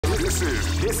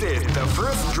This is the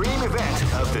first dream event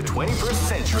of the 21st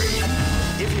century.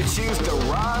 If you choose the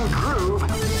wrong groove,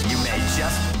 you may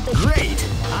just... Great!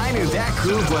 I knew that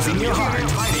groove was in your heart.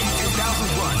 Fighting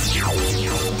 2001.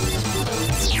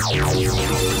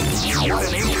 What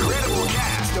an incredible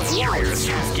cast of warriors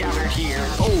has gathered here.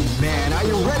 Oh man, are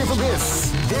you ready for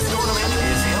this? This tournament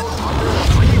is held under a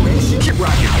free-ratio... Keep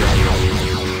rocking.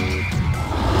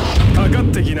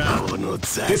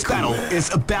 This battle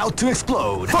is about to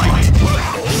explode. Fight!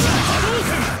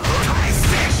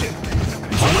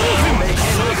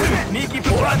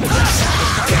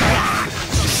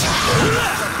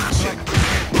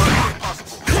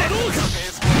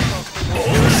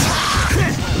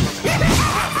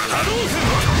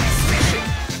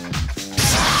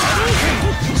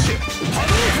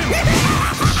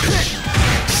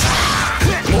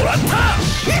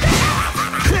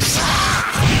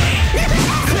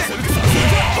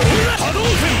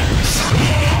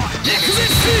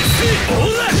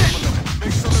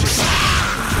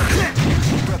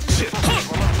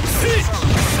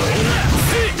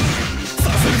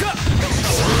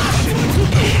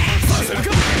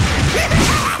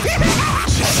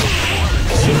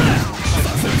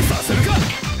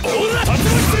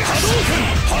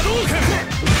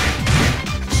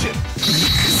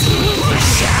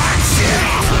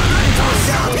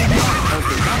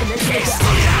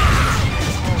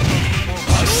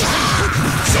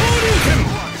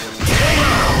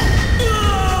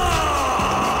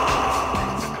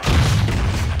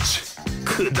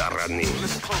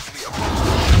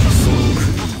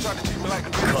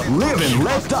 Live and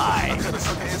let die.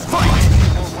 Fight!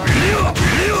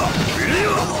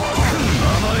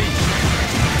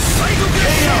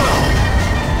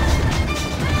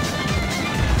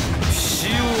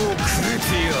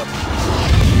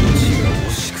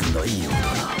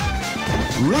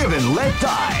 Live and let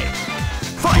die.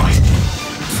 Fight!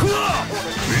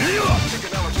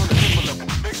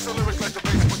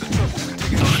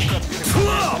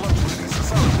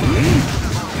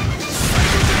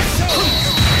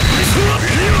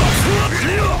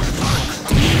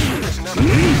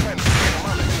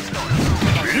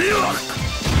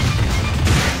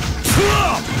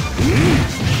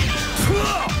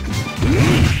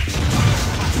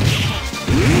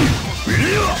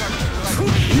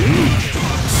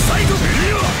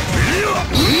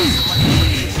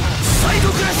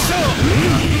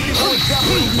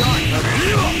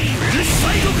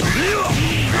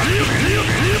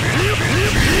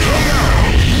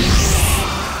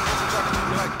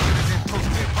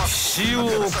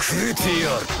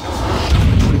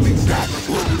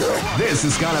 This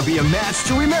is gonna be a match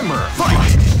to remember.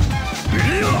 Fight!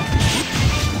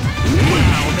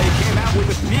 Wow, they came out with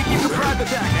a sneaky surprise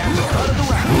attack at the start of the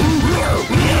round.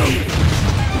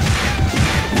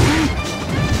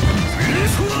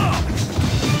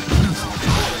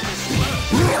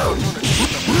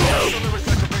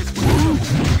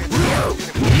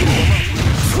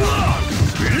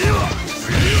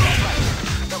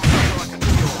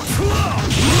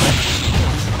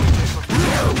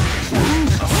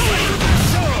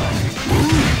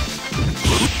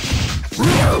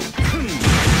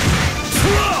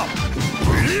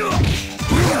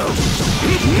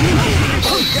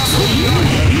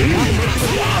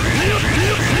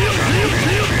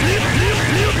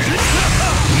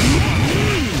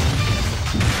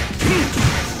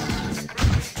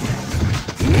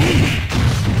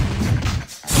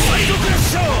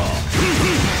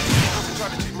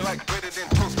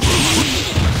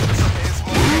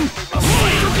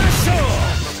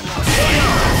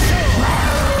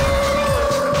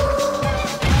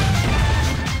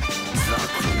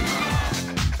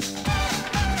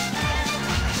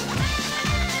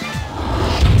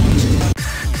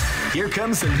 Here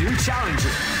comes a new challenger.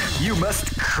 You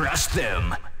must crush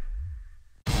them.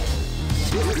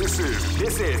 This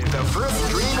is the first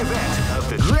dream event of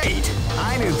the... Great!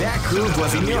 I knew that groove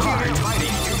was in your heart. Fighting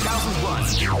 2001.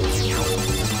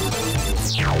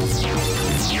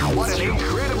 What an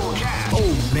incredible cast.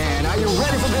 Oh man, are you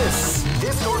ready for this?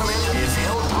 This tournament is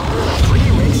held under a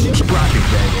free-ratio... Keep rocking,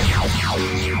 baby.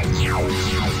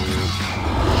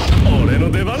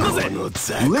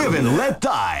 Live and let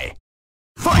die.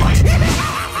 Fight!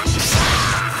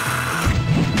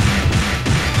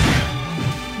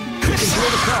 Enjoy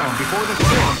the crown before the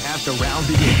storm as the round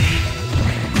begins.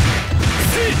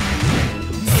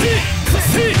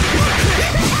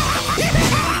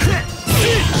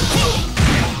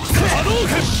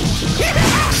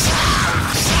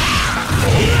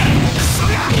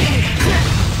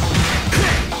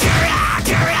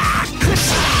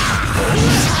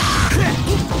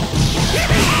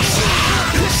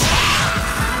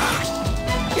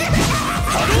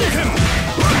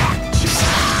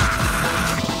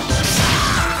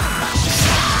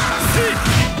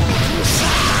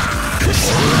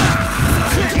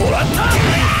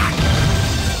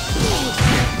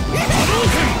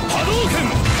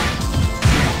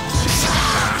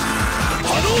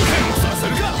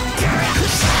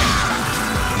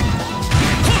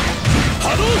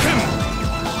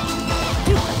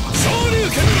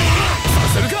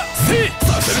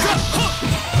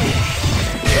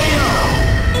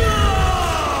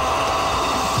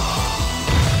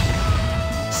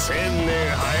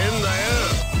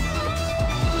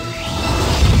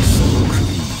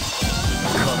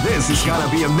 is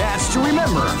gonna be a match to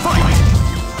remember. Fight!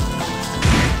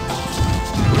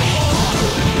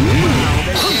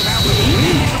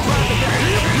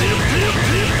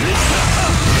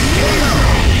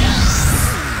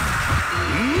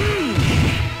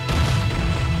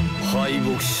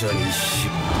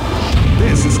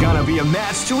 This is gonna be a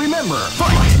match to remember.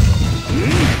 Fight!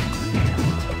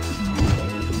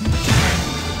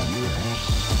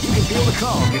 You can feel the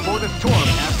calm before the storm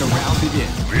as the round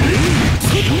begins.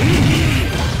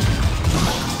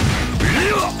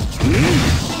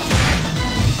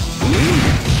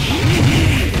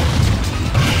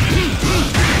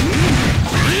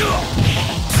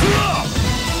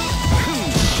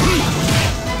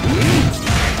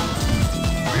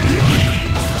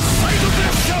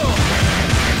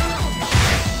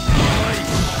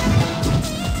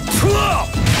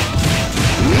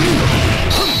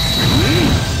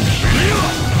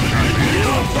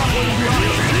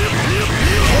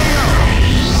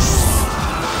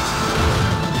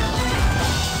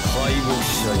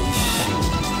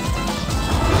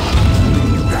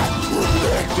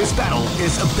 This battle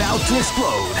is about to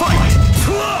explode. Fight!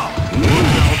 Now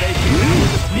they can do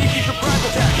with a sneaky surprise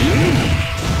attack.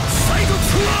 Psycho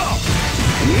Trap!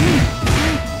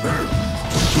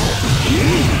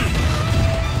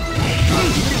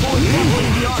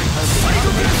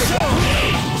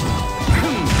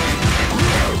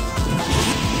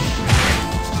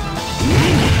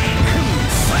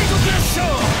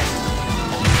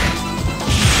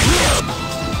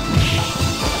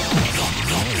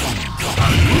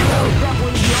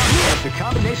 The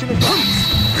combination of jumps.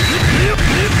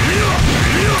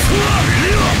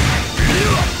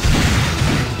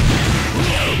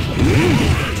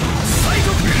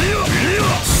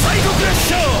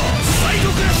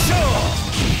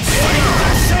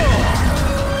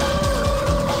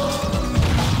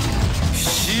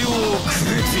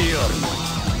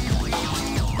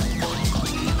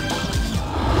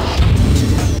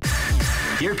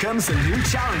 Here comes a new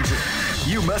challenger.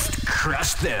 You must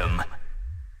crush them.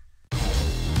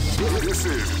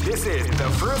 This is the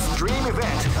first dream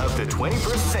event of the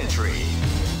 21st century.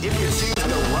 If you choose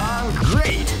the wrong,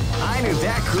 great! I knew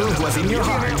that groove was in your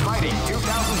heart. Fighting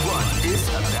 2001 is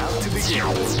about to begin.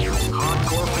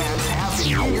 Hardcore fans have been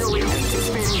eagerly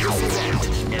anticipating this event.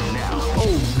 And now,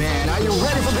 oh man, are you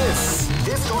ready for this?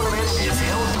 This tournament is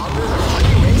held under the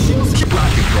regulations.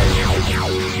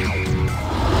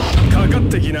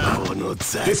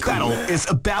 This battle is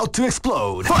about to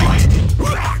explode. Fight!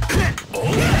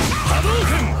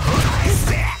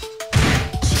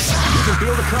 You can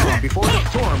feel the calm before the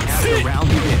storm as the round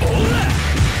begins.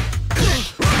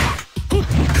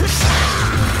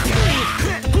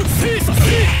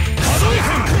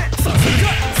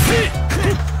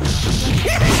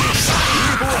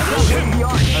 The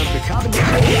art of the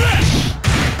combination.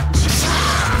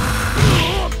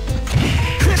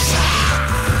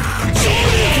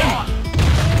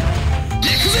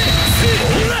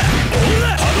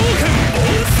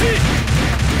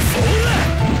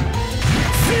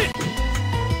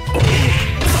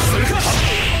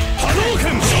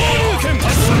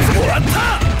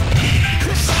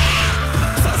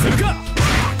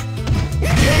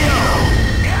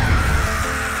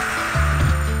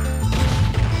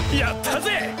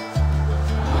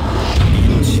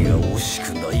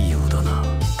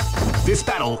 This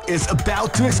battle is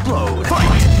about to explode.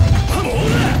 Fight!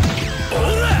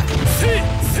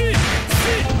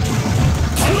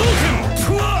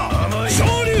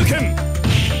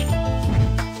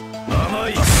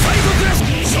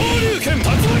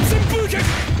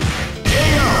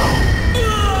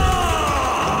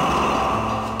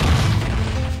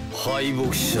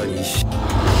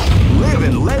 Live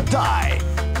and let die.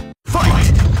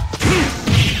 Fight!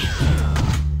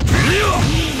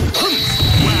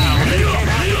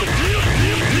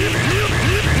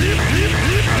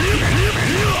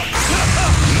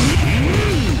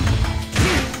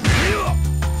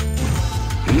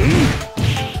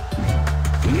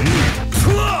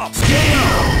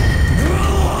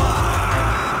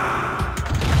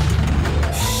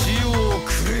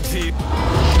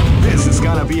 This is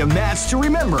gonna be a match to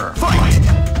remember. Fight!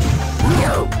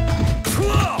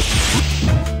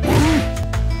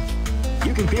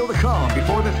 You can feel the calm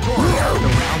before the storm as the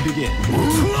round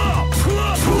begins.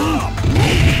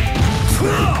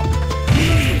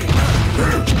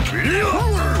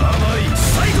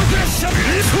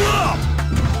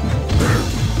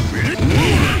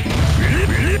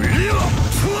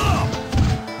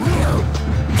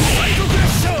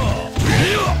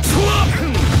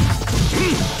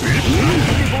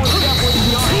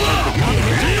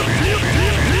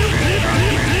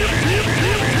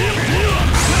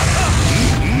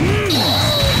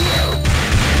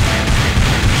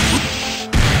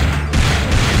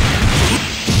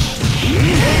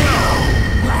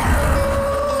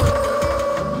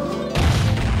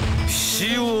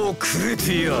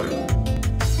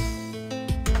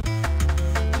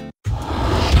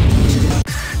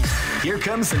 Here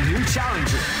comes a new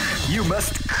challenger. You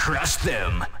must crush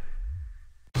them.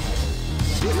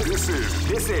 This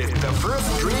is the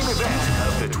first dream event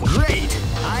of the Great!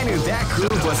 I knew that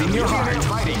groove was in your heart.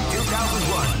 Fighting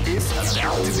 2001 is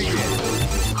about to begin.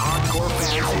 Hardcore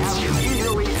fans have been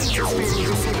eagerly anticipating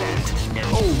this event.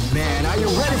 Oh man, are you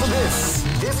ready for this?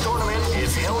 This tournament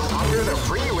is held under the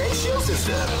free ratio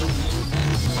system.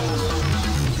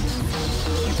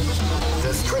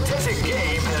 The strategic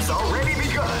game has already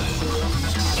begun.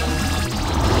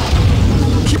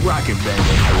 Keep rocking, baby.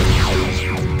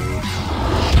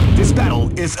 This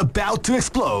battle is about to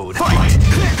explode. Fight!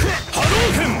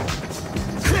 Hadouken!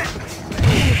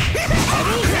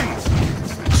 Hadouken!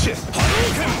 Shit!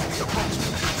 Hadouken!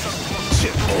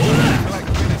 Shit!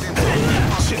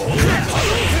 Shit!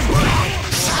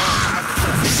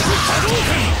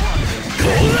 Hadouken!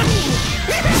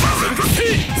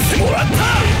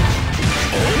 Moratta!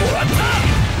 Moratta!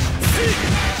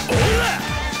 Ora!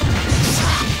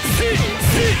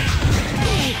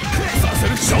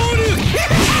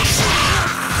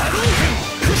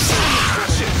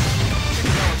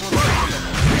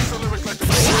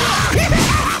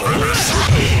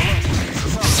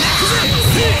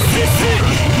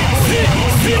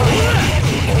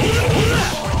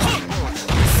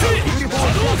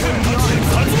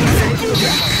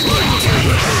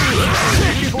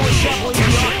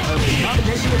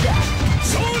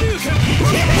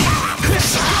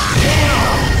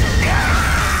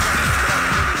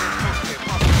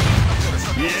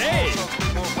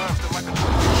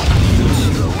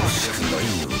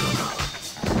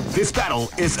 This battle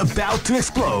is about to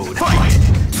explode. Fight!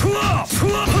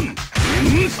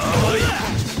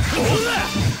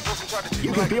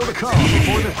 You can feel the calm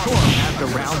before the storm as the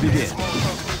round begins.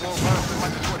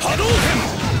 Hadouken!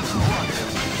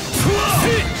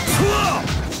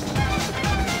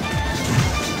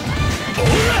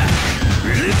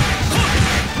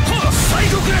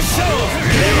 Psycho Crash!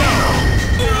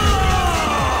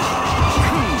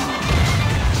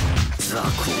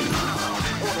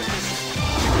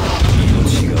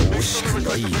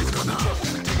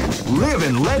 Live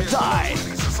and let die.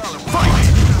 Fight!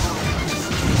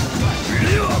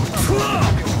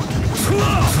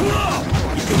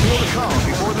 You can feel the calm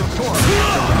before the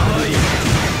storm.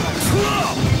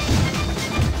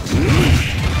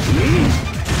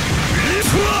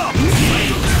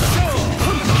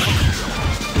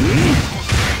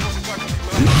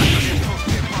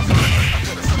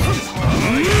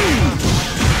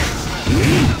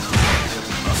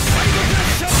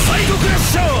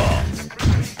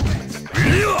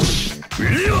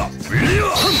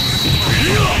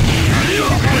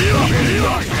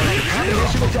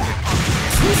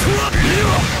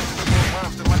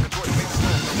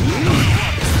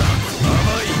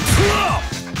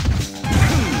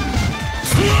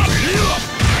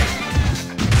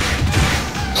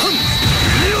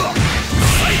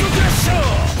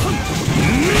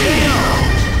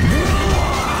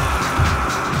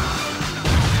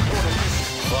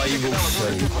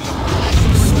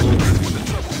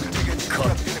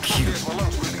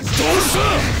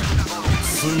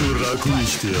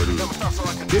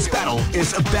 This battle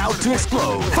is about to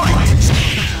explode. Fight!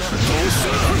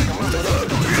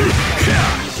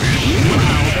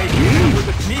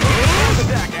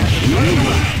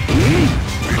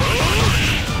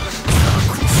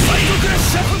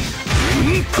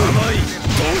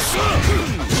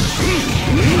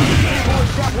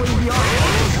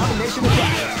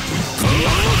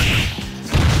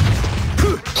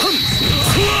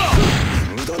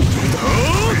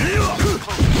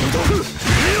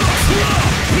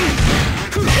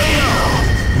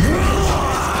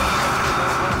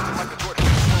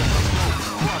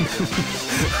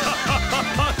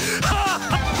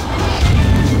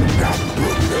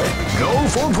 Go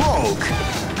for broke!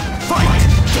 Fight!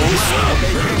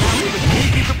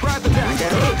 Surprise attack!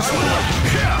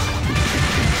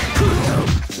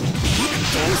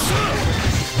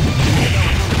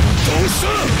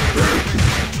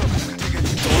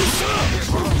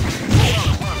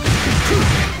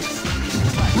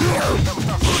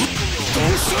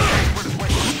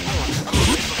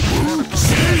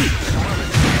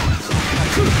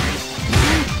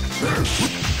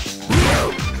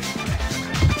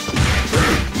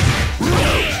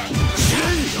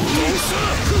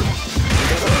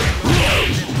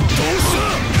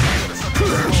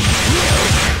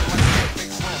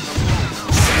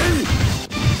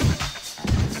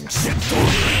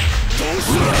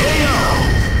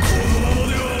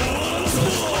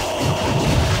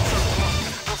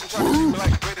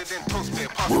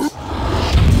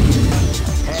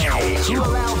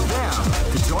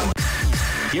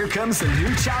 Here comes a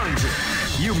new challenger.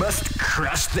 You must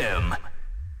crush them.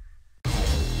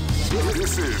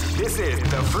 This is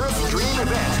the first dream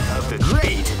event of the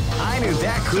great. I knew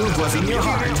that groove was in your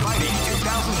heart. Fighting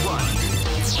 2001.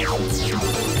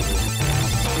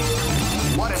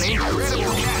 What an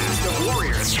incredible cast of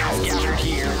warriors has gathered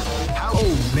here. Oh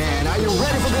man, are you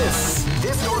ready for this?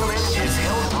 This tournament is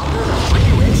held under the free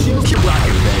ratio. Keep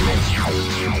rocking, baby.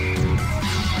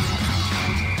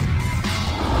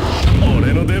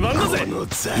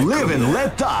 Live and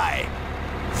let die.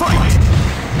 Fight!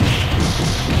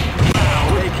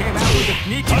 Wow, they came out with a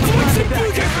sneaky surprise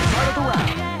attack at the start of the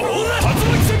round.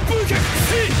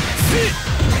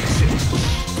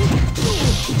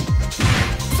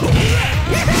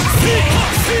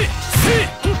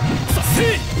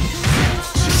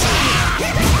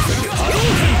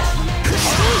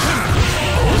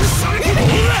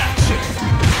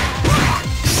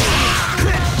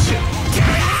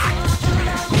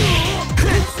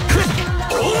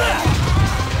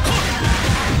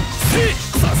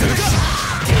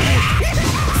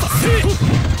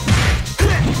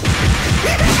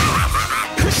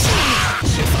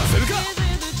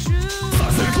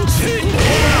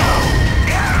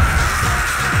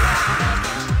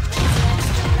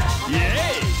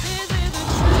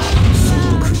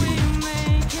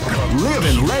 Live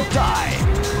and let die.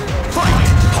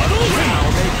 Fight!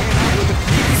 Wow, they came out with a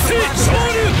sneaky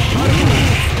surprise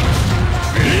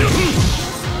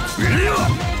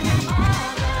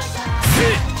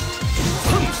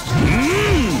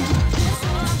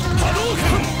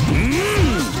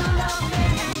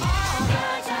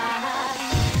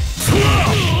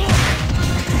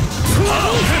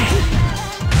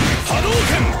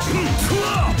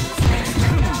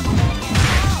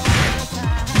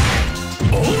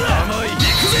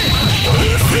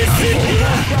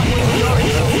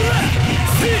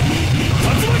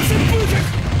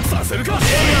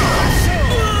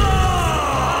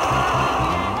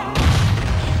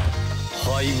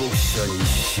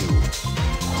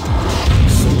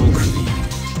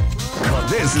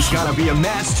This is gonna be a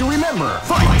match to remember.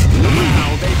 Fight!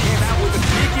 Wow, they came out with a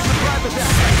sneaky surprise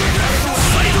attack.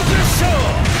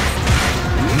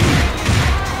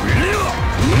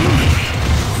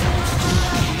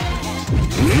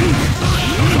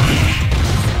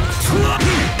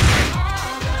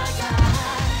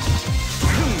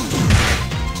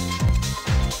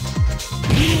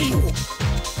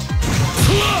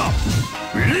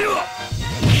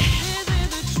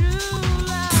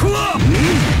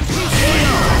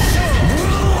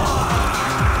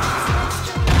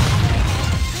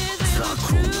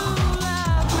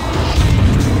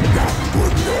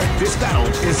 This battle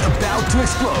is about to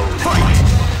explode. Fight!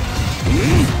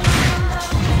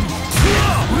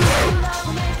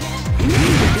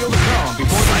 Feel the calm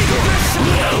before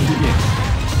the round begins.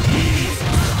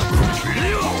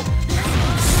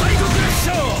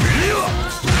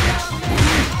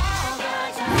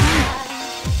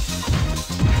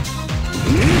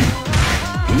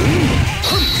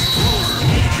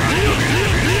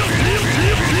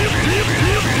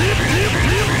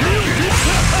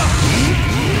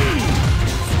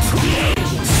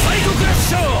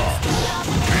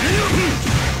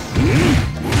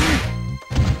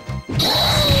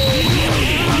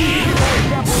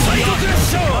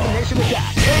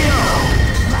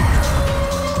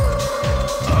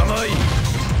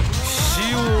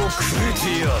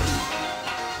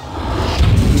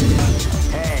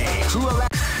 Hey, who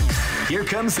allowed? Here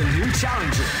comes a new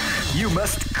challenger. You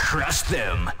must crush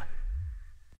them.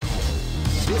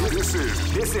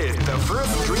 This is the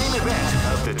first dream event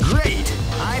of the great.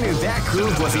 I knew that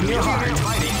groove was in your heart.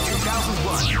 Fighting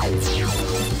 2001.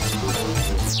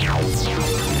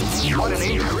 What an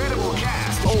incredible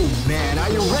cast. Oh man, are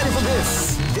you ready for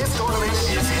this? This tournament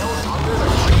is held under the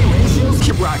free ratio.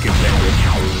 Keep rocking, baby.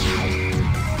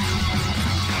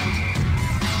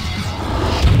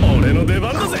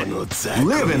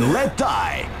 Live and let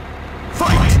die.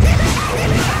 Fight!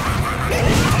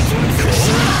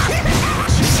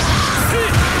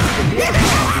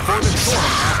 Before the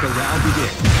storm after round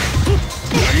begins.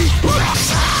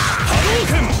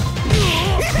 Hadouken!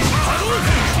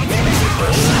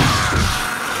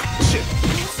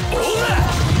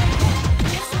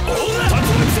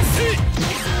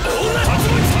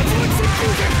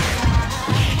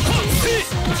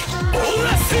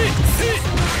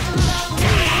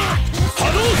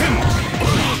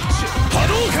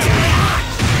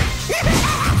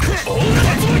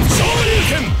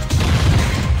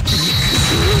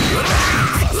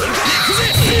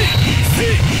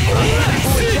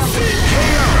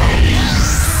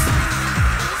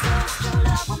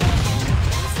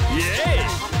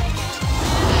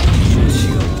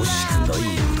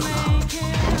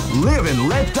 Live and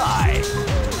let die.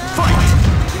 Fight!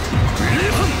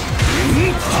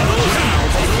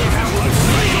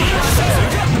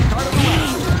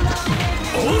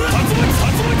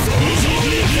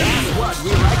 What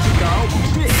we like to call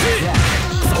big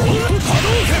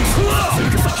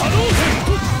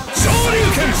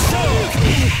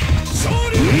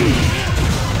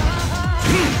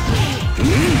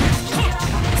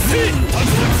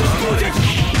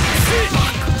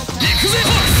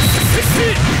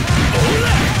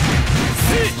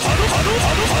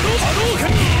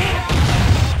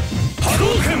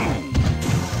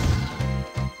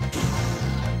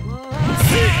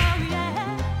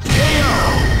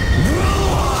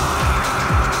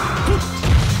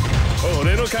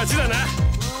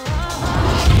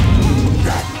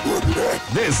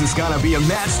This is gonna be a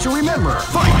match to remember.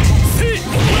 Fight!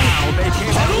 Wow, they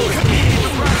came out with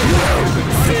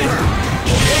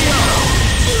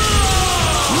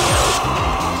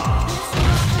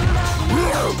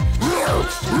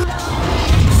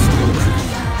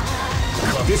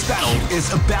this battle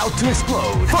is about to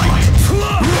explode. Fight!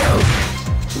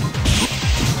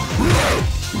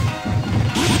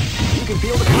 You can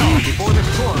feel the calm before the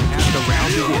storm as the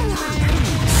round begins.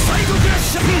 Psycho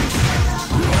Crash!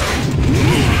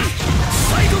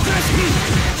 Psycho Crash!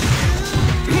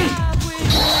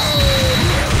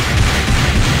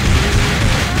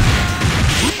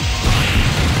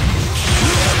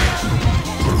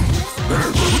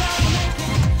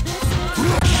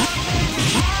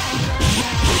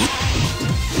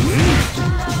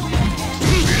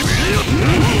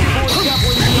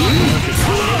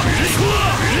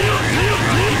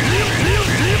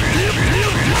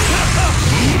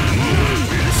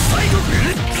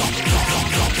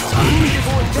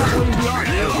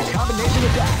 Combination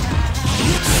attack.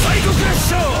 Psycho Crash!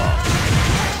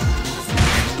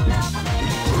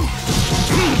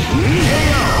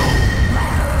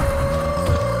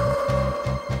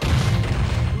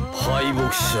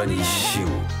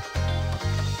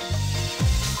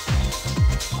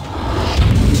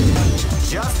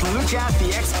 Just look at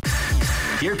the X.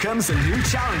 Here comes a new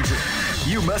challenger.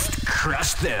 You must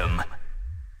crush them.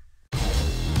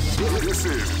 This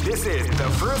is the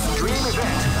first dream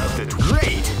event of the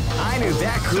great. I knew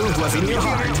that groove was in your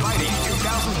heart. Fighting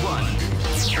 2001.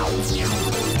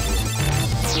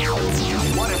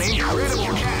 What an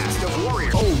incredible cast of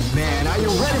warriors. Oh man, are you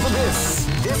ready for this?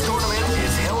 This tournament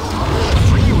is held under the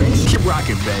free race. Keep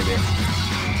rocking, baby.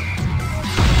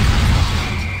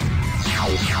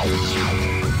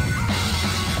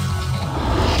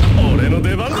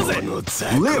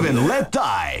 Live and let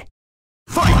die.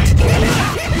 Fight!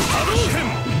 Hadouken!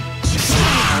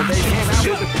 Oh, they came out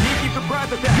with a sneaky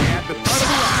surprise attack at the start of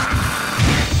the round.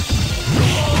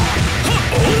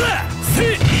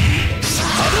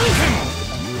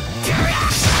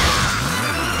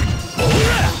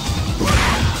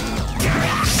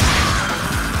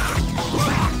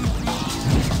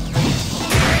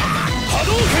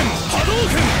 Hadouken!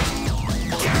 Hadouken!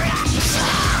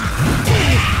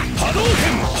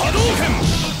 Hadouken! Hadouken!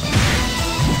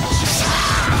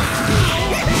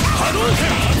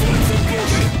 Hadouken!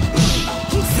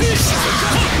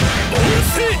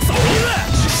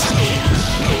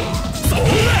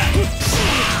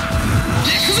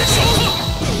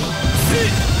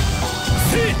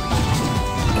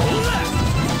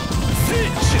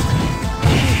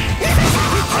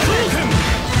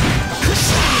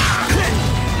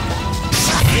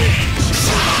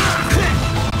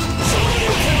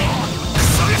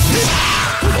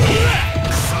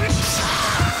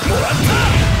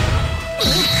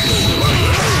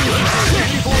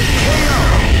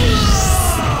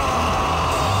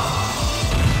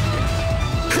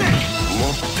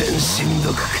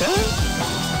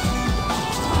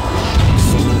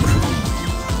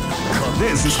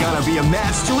 This is gonna be a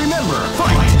match to remember.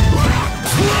 Fight!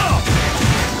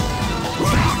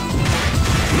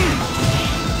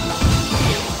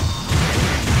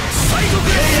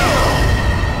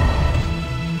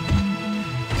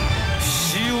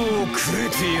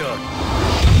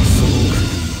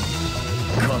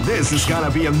 This is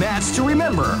gonna be a match to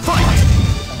remember. Fight!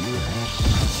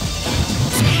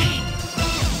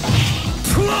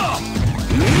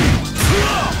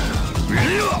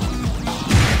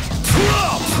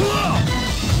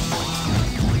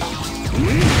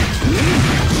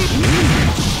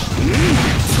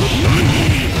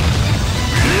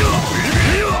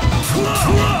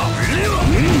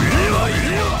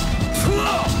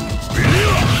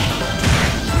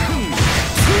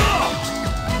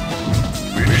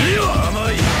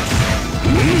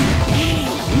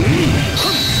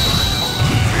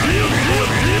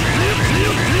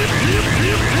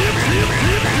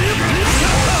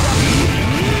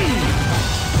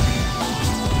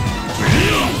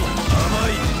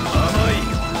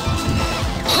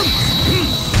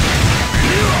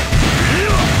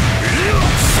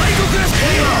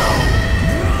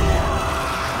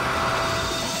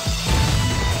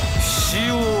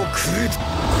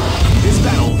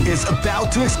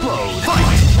 about to explode.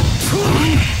 Fight!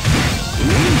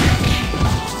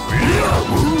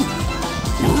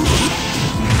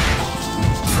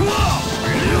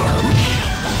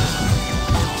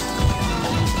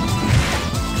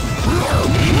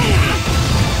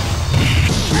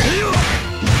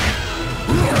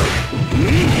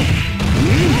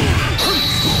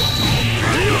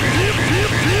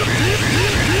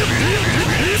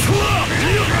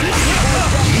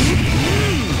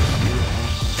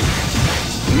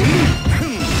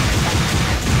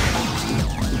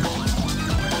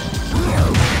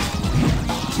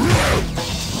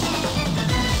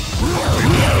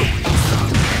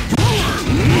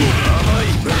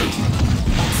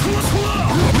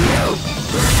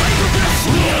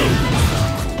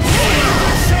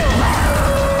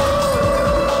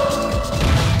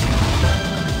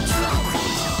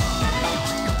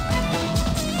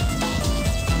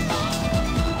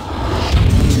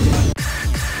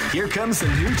 Here comes a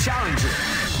new challenger.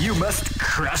 You must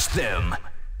crush them.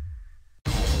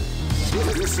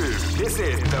 This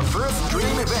is the first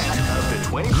dream event of the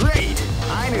 20. Great!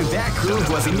 I knew that groove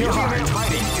was in your heart.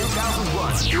 Fighting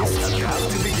 2001 is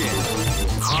about to begin.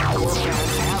 Hardcore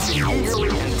fans have been eagerly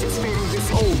anticipating this.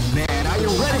 Oh man, are you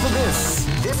ready for this?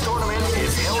 This tournament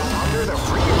is held under the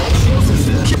free ratio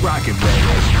system. Keep rocking,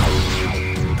 baby.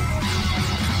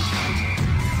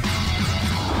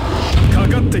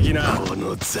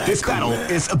 This battle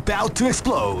is about to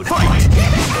explode. Fight!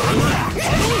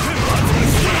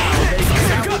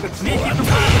 At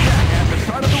the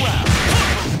start of the round.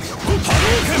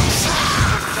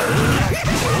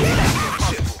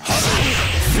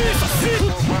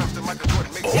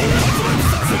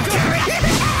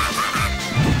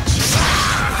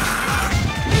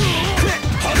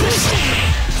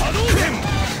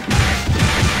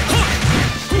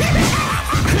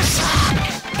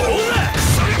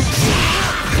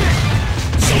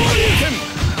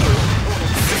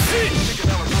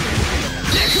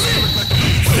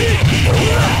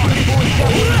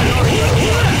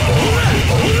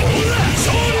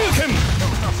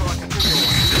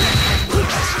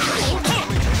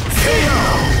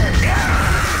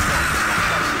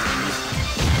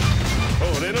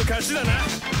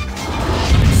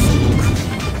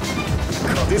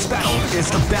 This battle is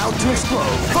about to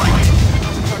explode. Fight!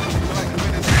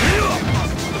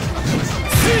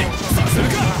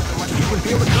 You can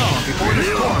feel the calm before the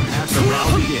storm as the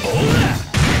round begins.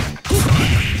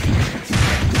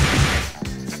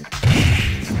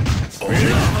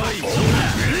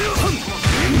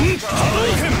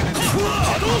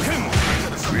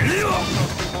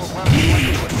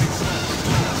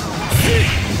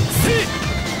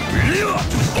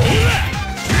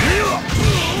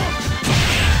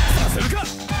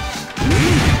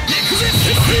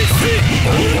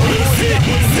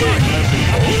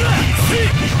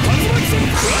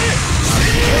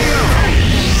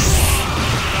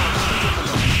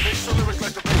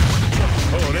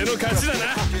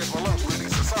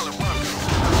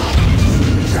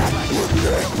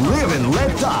 Live and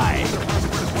let die.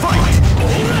 Fight!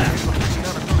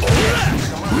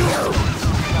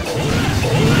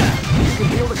 You can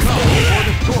feel the calm before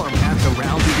the storm as the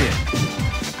round begins.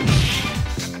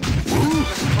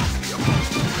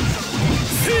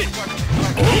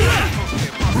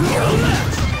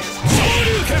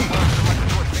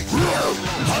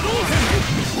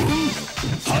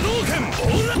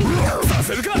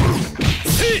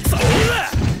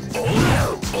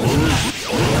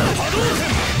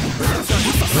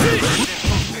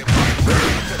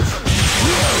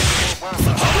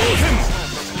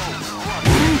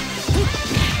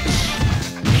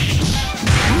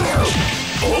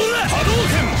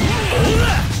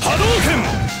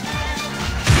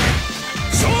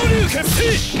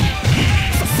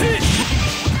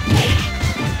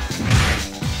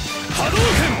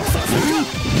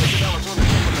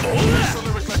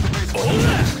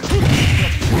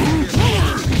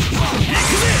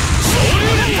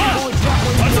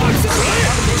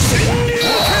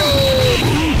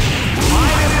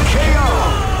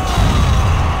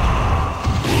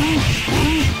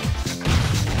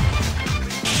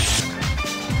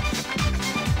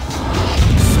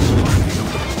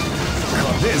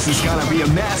 This is gonna be a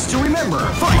match to remember.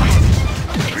 Fight!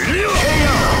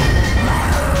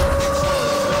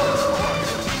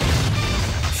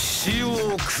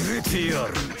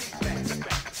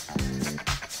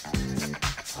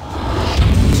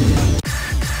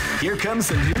 Here comes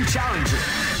a new challenger.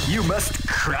 You must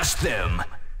crush them.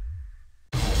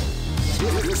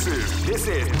 This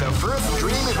is the first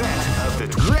dream event of the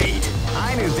great.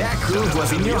 I knew that groove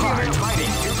was in your heart. Fighting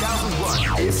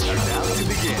 2001 is about to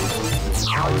begin.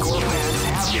 Hardcore fans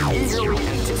have been eagerly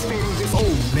anticipating this. Oh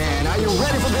man, are you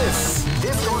ready for this?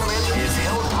 This tournament is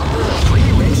held under the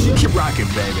free ratio. Keep rocking,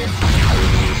 baby.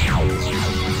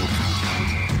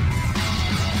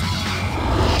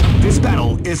 This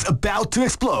battle is about to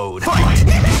explode. Fight!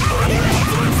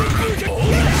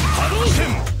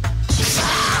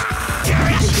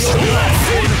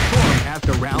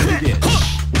 After round begins.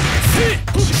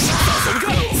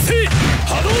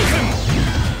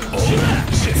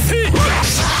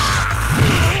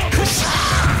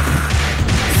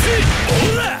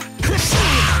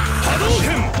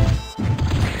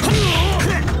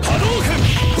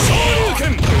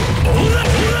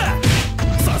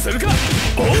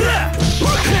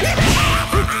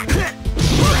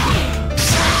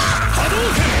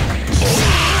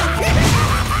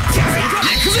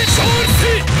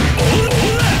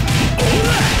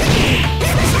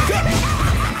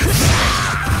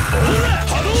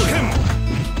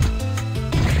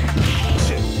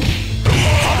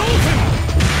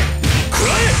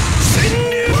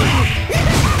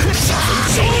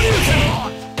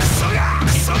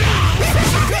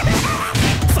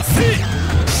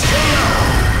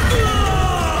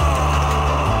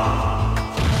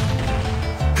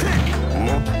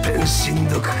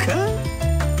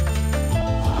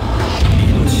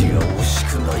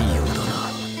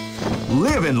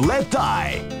 Live and let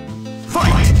die.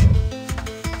 Fight!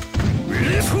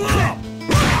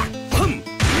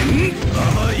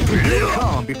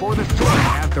 Calm before the storm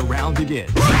after round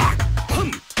begins.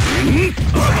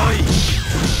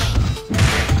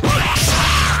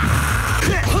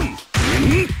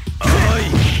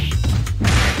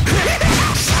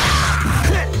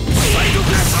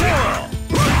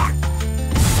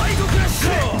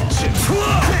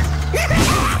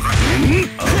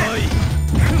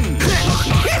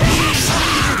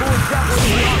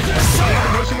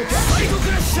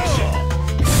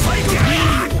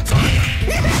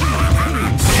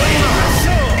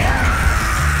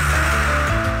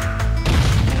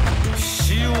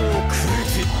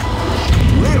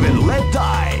 Live and let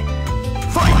die.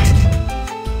 Fight!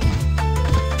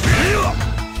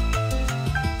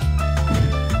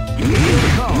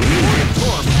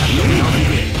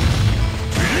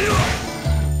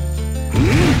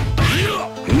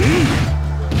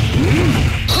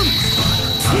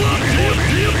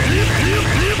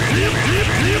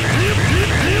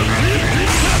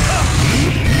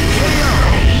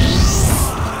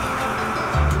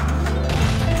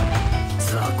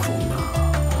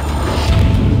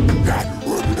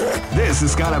 This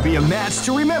is gonna be a match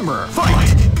to remember. Fight!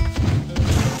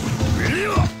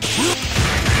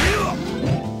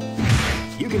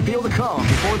 You can feel the calm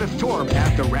before the storm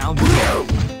after round 2.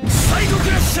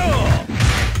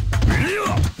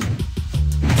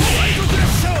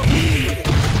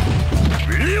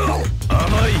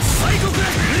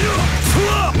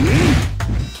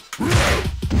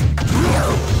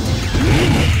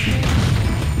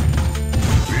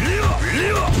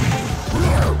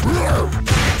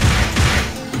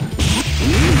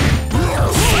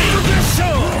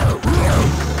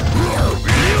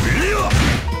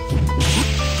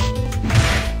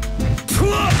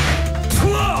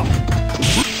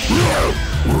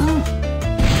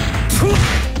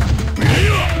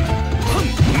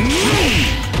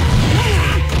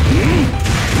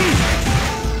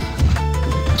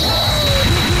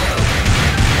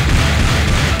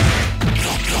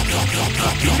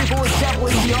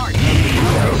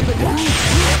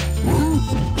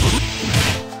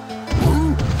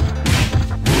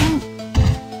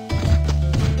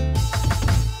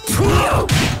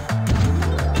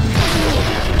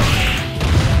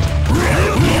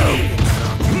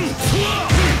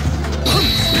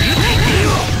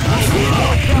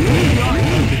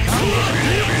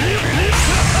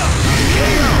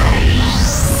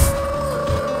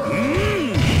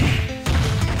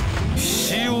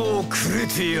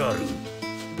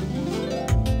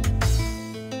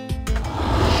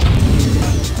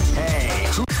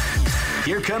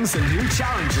 Here comes a new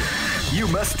challenger. You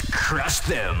must crush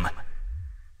them.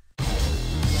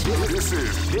 This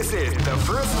is the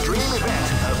first dream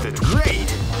event of the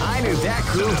great. I knew that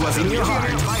groove was in your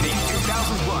heart. Fighting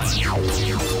 2001.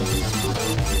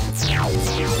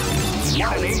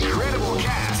 What an incredible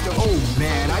cast of. Oh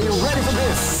man, are you ready for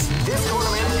this? This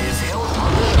tournament is held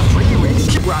under the free range.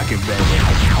 Keep rocking, baby.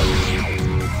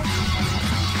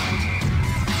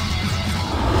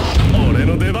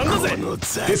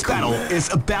 This battle is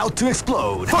about to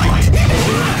explode. Fight!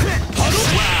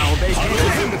 Wow, they came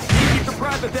in with a sneaky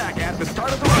surprise attack at the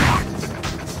start of the round.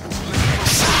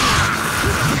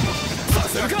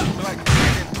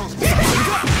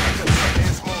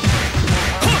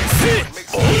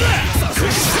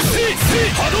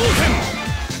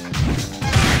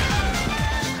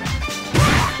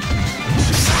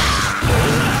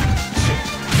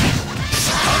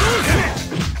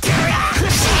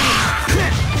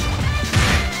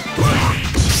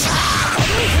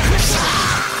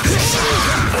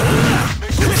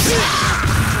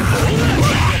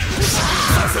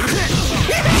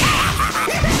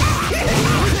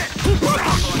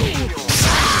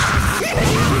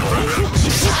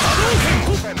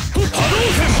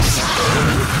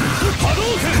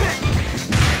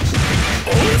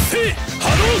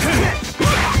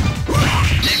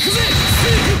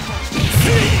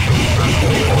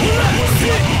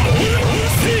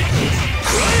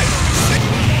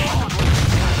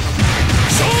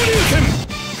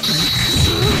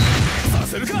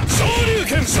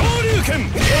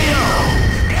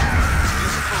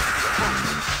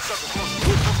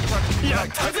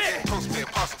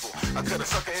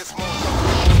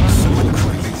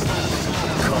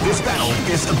 This battle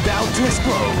is about to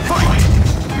explode. Fight!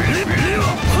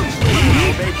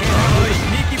 They came out with a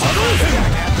sneaky surprise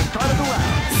attack at the start of the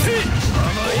round.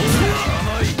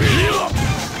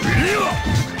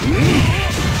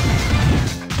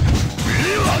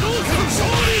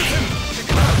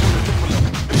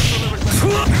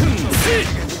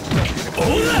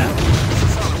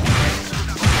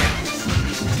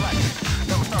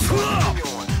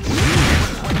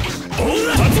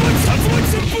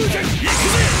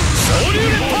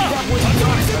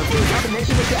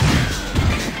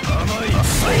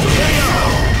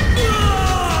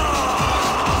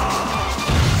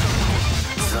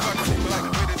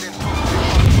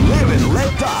 Live and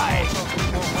let die.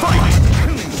 Fight!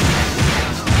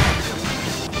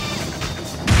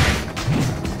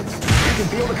 You can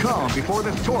feel the calm before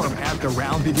the storm as the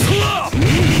round begins.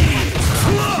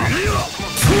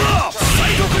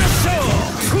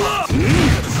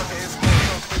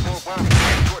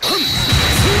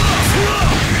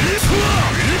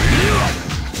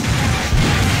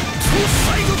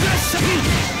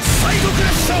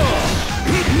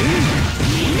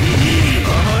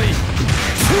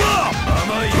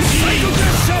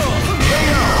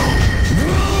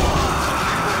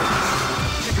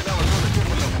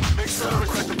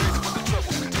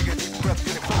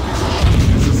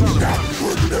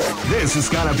 This is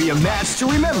gonna be a match to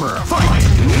remember. Fight!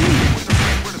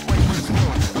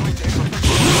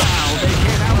 Wow, they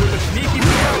came out with a sneaky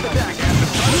surprise attack at the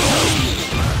start of the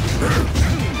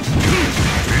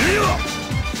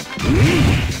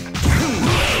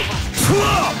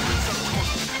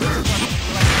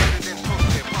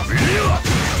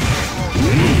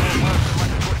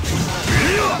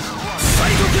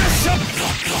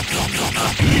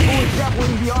People is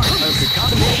grappling the art of the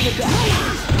combination attack.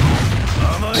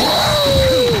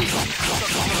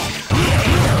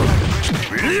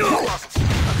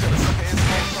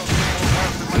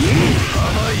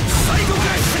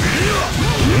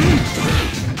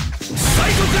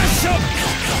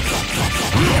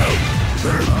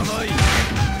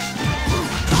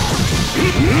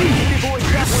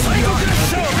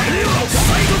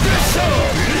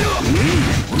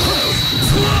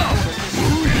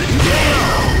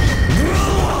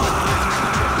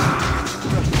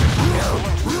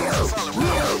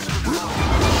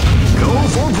 Go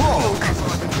for broke.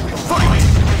 Fight!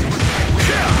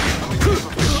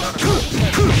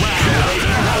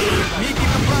 Sneaky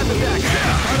surprise attack.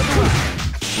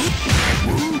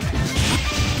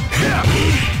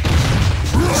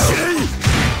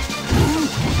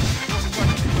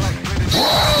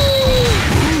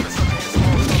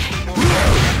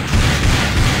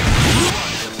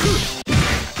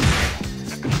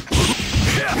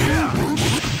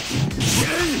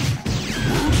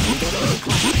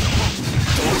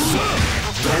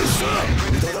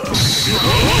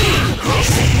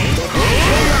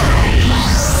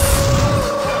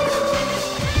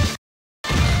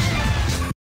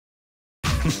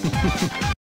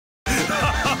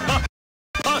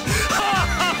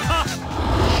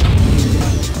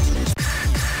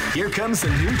 Here comes a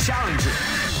new challenger.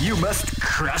 You must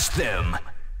crush them.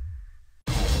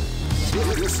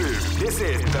 This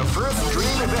is the first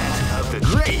dream event of the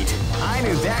great. I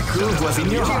knew that groove was in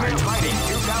your heart. Fighting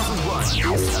 2001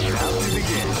 is about to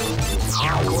begin.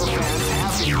 Hardcore fans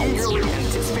have been eagerly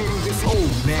anticipating this. Oh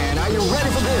man, are you ready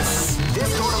for this?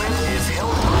 This tournament is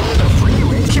held under the free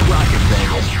range. Keep rocking,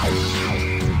 baby.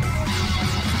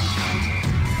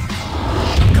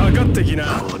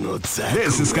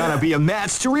 This is gonna be a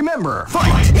match to remember.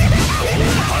 Fight!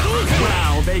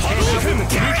 Wow, they came up with a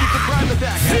sneaky surprise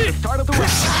attack at the start of the round.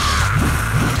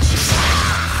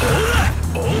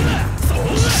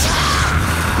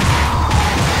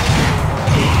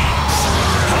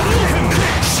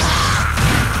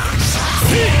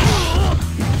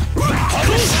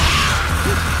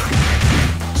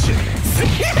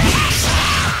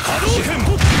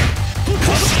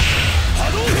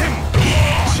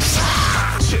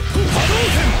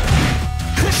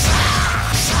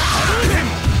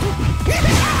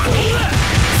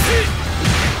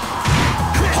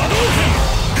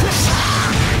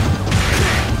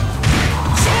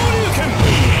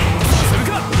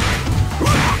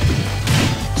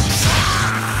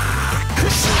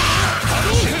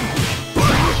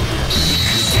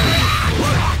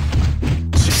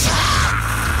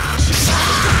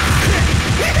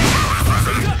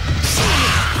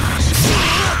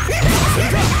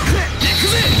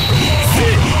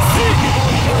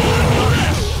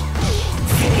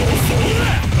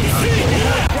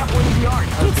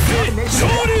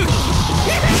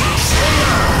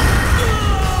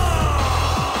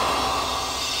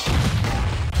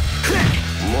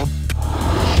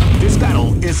 This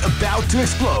battle is about to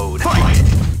explode. Fight!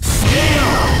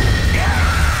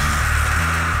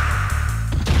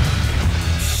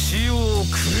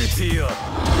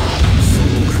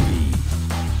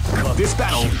 This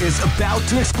battle is about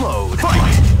to explode. Fight!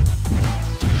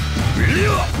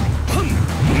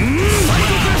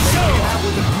 That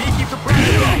was a sneaky surprise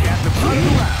attack at the front of the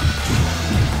round.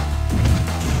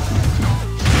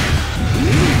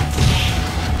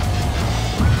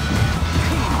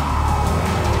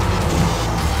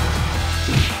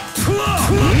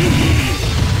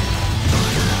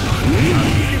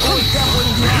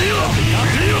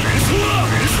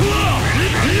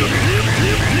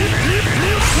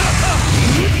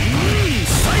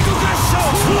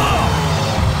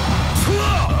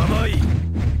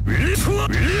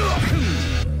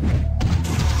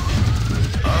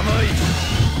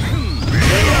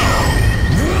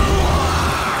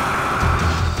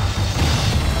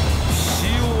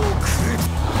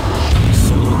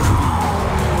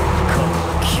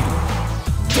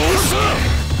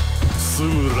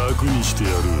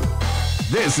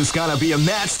 This is gonna be a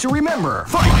match to remember.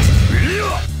 Fight!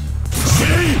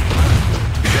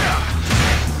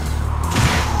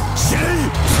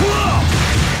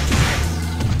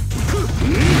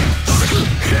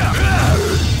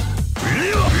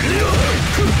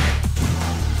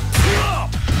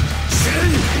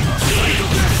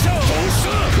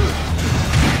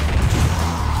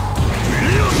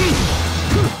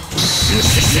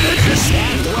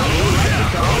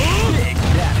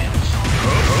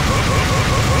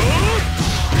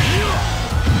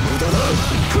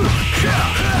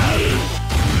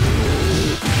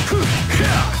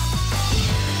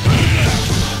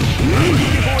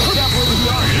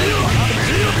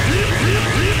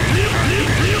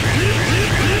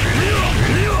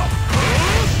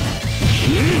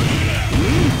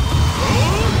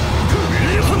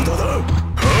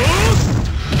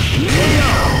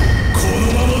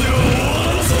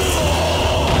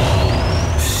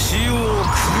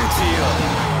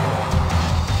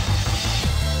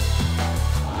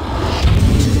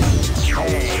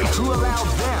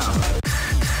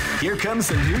 Here comes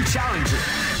a new challenger.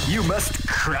 You must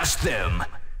crush them.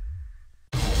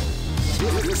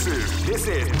 This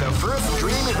is the first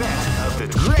dream event of the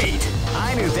great.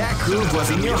 I knew that groove was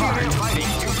in your heart. Fighting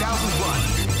 2001.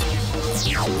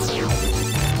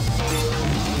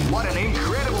 What an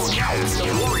incredible cast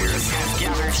of warriors has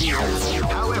gathered here.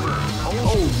 However,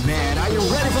 oh man, are you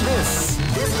ready for this?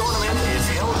 This tournament is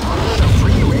held under the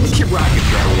free range. Keep rocking,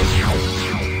 bro.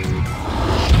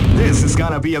 This is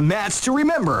gonna be a match to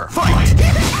remember. Fight!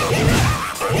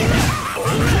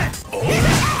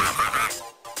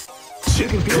 You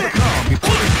can feel the calm before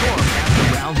the storm as the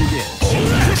round begins.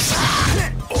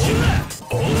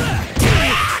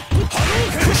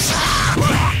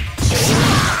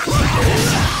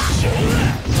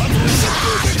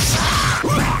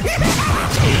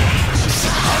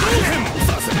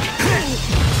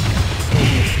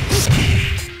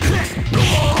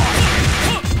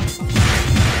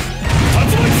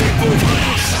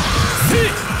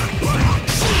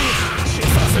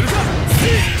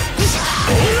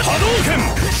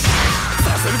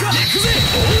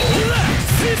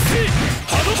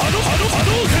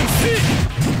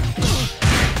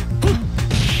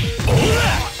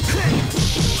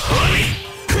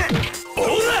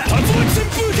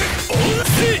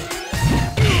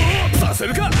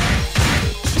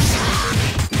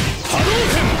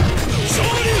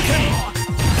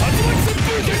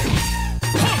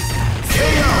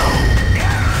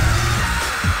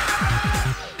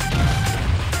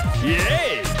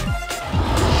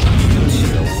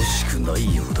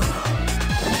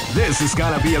 This is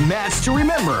gonna be a match to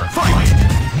remember. Fight!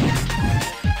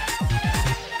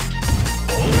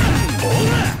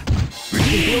 You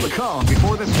can feel the calm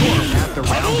before the storm at the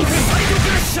round.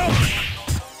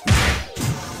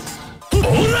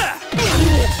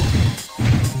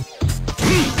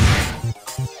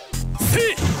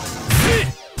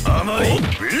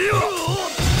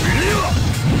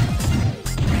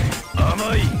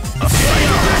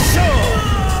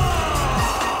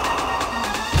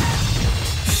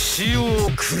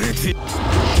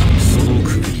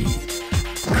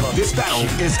 This battle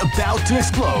is about to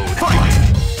explode. Fight!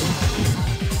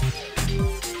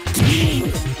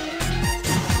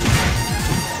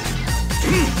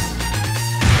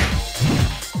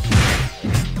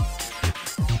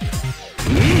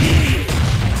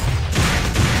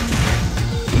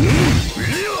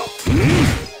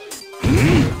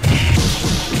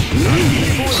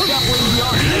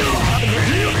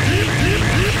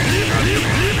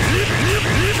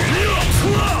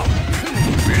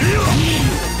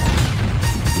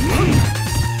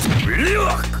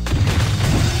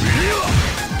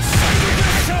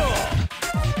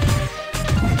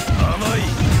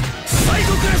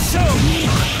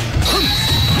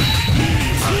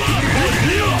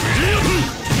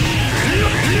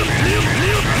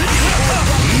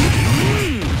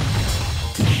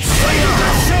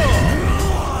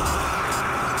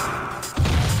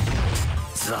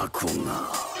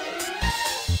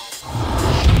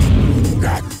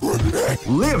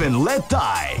 Live and let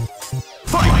die.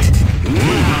 Fight!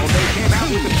 Wow, they came out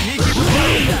with a sneaky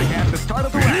attack at the start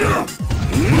of the round.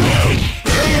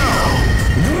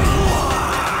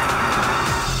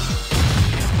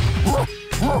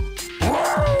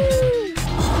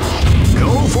 Go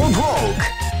for broke.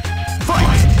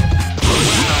 Fight!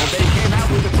 Wow, they came out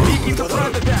with a sneaky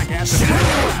surprise attack at the start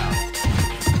of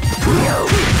the round.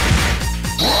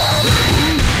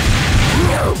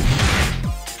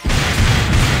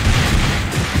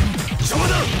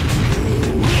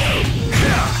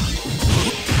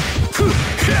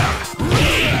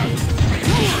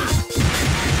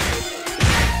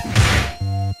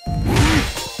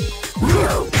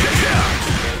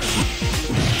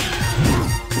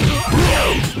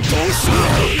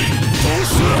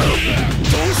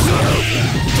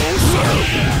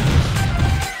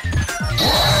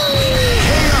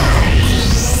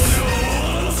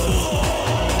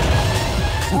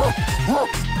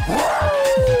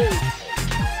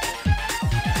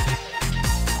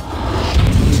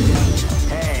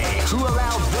 Hey, who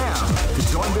allowed them to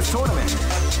join this tournament?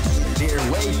 They're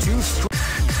way too strong.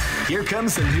 Here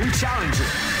comes a new challenger.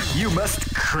 You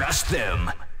must crush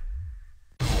them.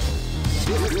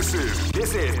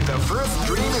 This is the first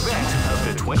dream event of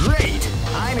the 20. Great!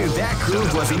 I knew that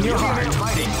groove was in your heart.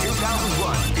 Fighting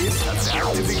 2001 is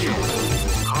about to begin.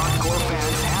 Hardcore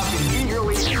fans have been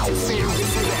eagerly anticipating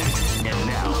this event, and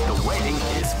now the waiting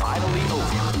is finally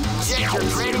over. Check your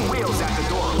training wheels at the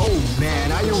door. Oh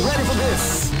man, are you ready for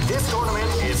this? This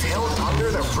tournament is held under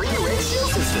the free ratio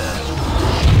system.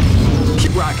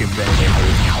 Keep rocking, baby.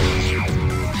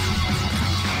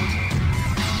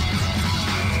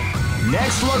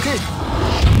 Next location.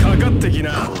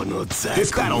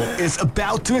 This battle is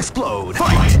about to explode.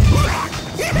 Fight!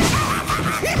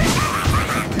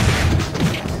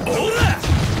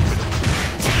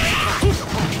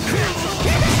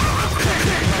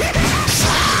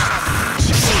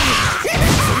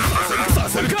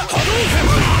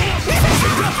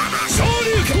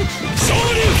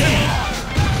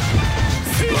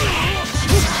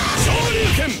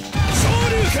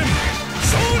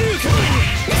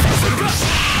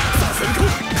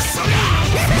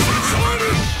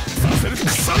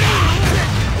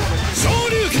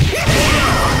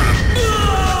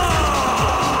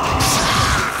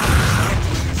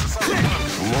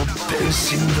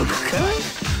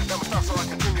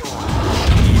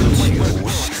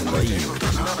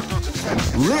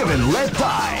 Live and let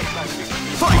die.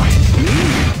 Fight!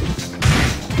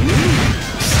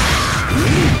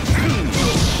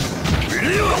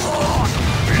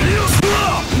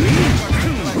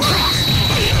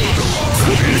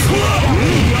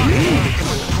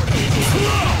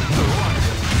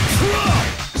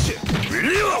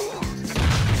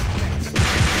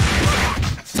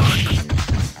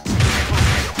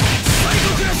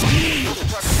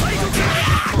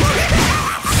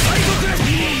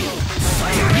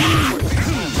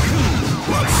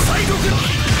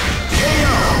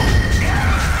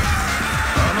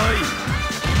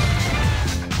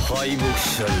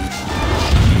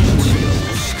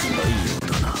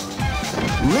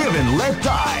 Live and let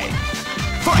die.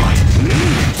 Fight!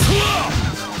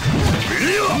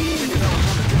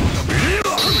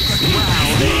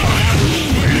 Wow,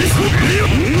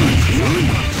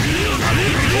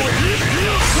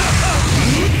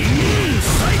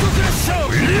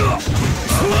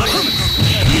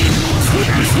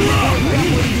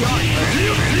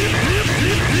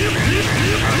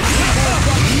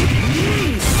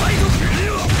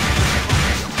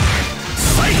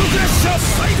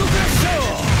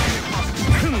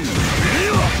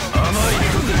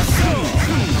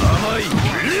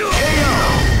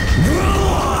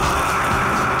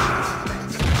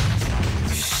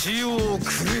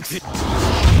 This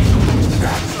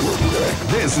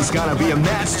is gonna be a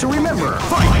match to remember.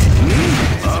 Fight!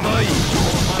 Wow,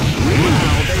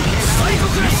 they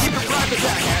keep the private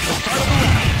attack at the start of the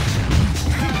round.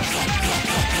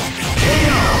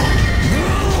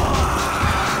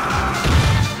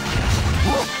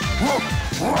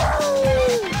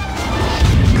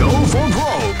 Go for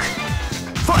broke.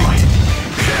 Fight!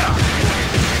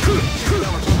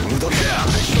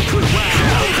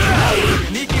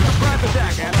 Sneaking the private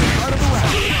attack at the start of the round.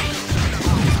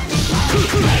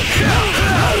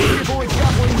 Avoid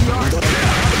grappling the arm.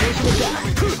 Combination attack.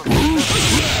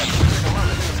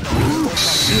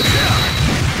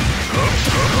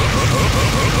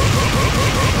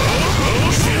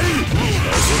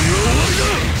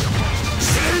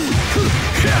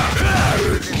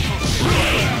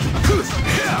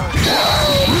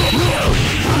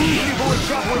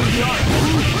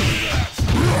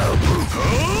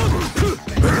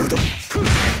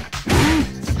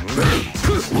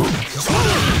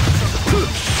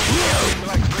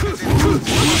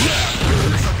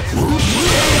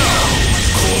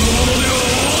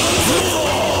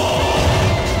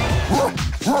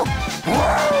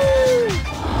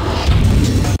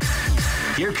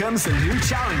 Here comes a new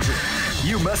challenger.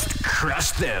 You must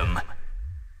crush them.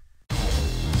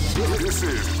 This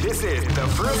is the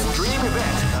first dream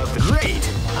event of the great.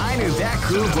 I knew that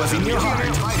groove was in your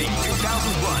heart. Fighting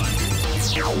 2001.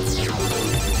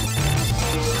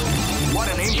 What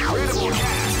an incredible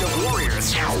cast of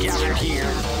warriors has gathered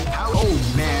here. Oh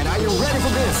man, are you ready for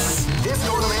this? This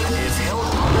tournament is held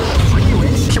under the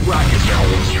regulation bracket.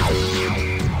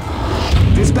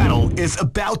 This battle is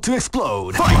about to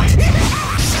explode. Fight!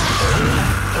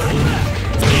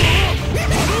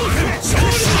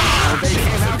 They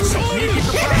came out with a sneaky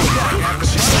surprise attack at the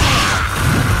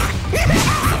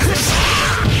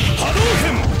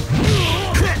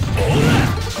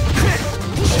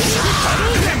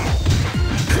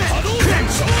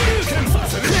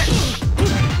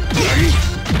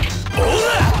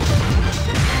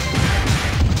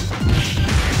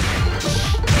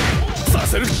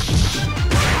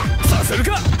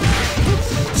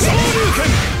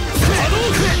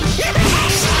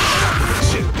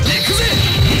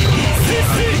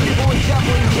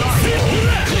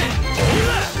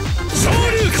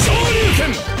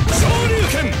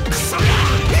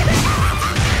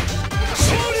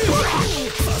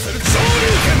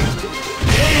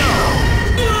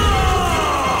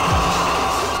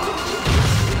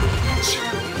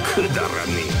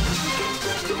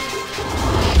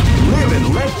Live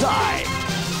and let die.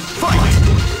 Fight!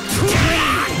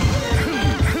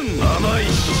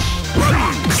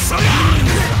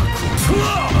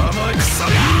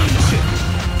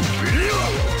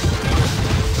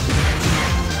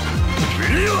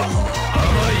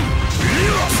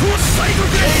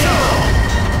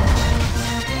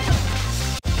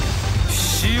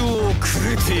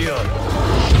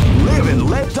 Live and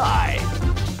let die.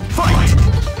 Fight!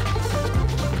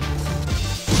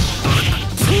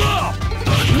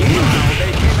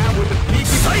 They came out with a sneaky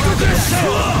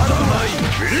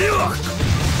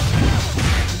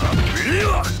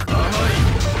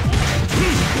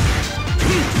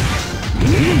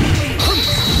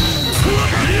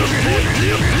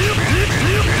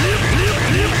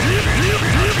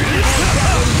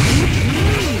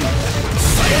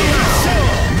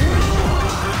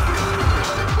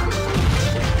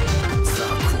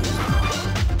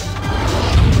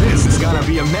This is gonna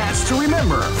be a match to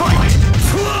remember. Fight!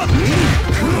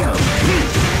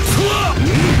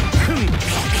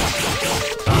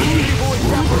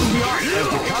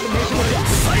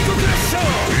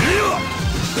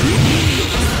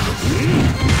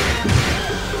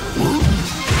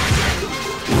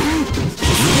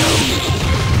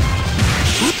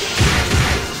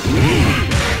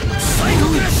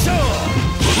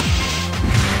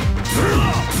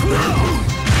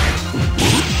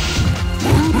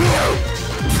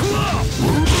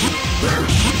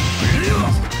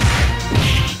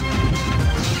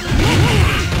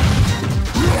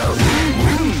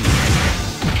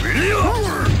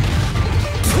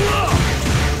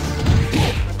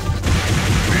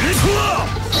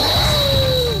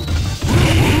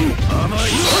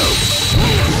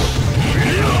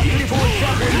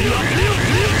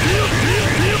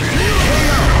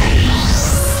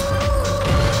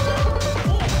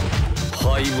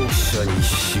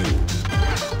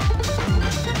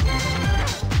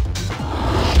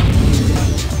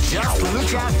 Just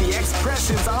look at the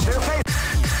expressions on their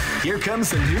face. Here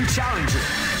comes a new challenger.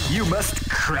 You must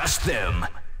crush them.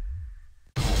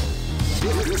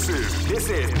 This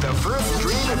is the first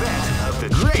dream event of the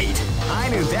great. I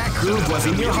knew that groove was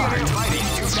in your heart. Fighting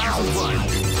 2001.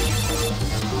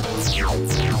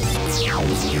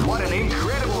 What an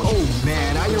incredible! Oh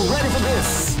man, are you ready for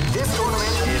this? This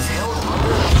tournament is held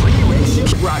under a free ratio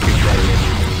rocket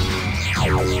battery.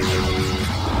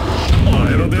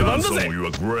 From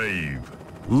your grave.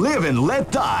 Live and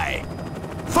let die.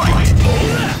 Fight!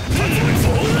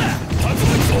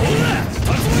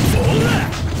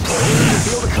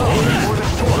 Feel the call before the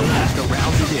storm as the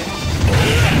round begins.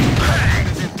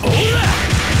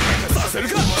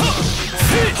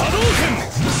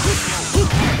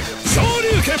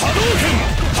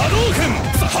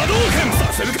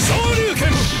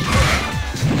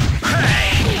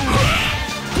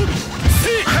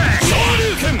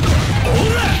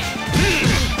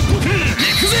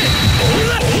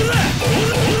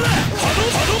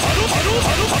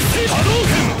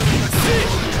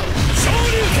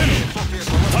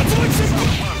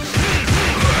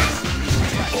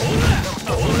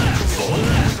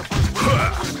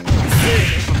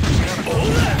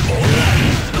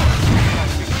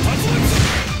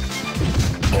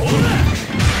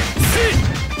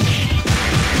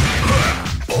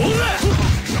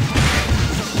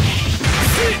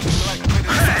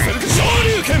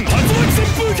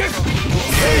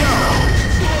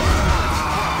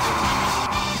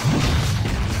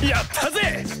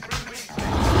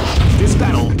 This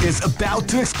battle is about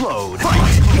to explode.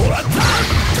 Fight!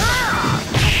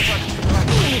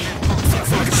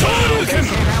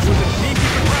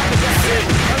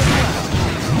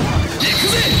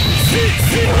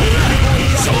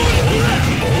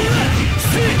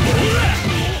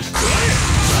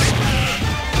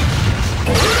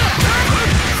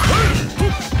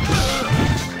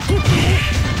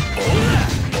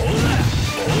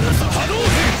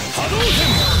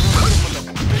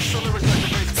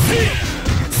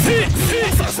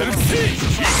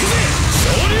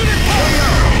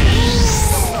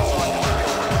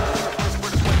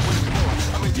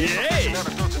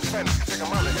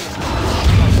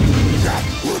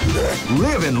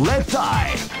 Live and let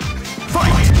die.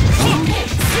 Fight!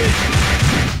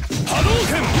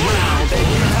 Hadouken! Wow, they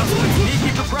have a sneaky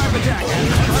surprise attack.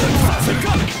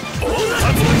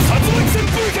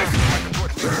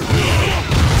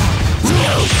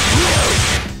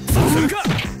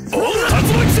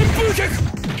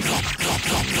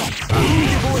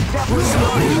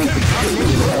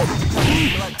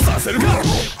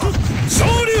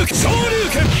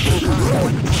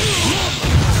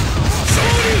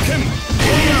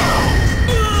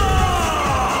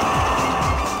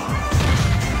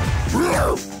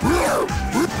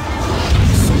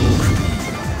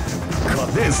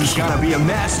 This is gonna be a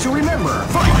match to remember.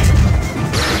 Fight!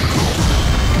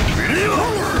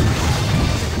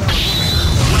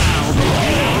 Wow,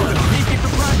 the sneaky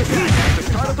surprise attack at the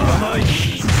start of the fight.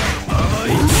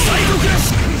 Psycho Crash!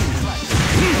 Psycho Crash!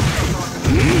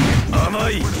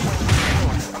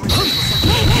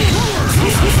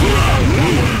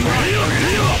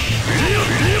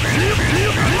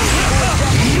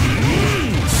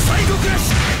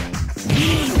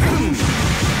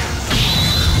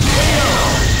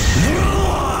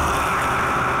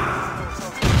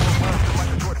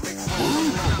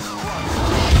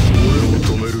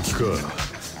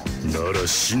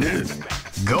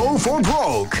 Go for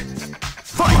broke.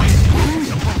 Fight!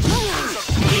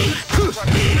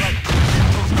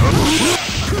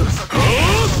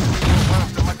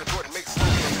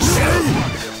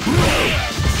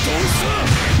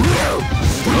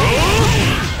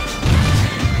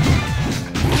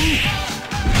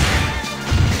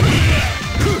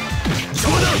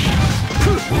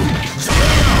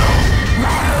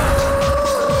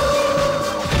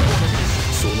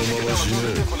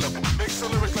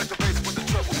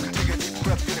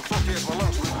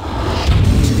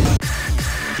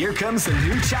 Here comes a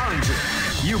new challenger.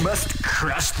 You must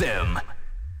crush them.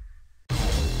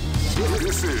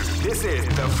 This is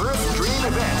the first dream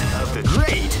event of the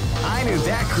great. I knew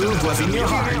that groove was in your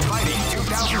heart. Fighting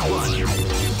 2001.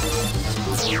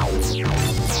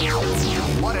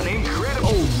 What an incredible!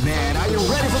 Oh man, are you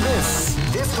ready for this?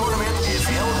 This tournament is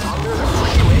held under the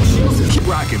free ratio system. Keep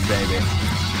rocking, baby.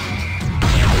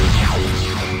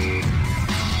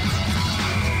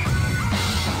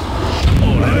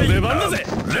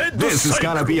 This is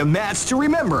gonna be a match to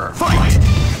remember. Fight!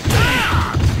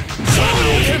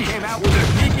 Came out with a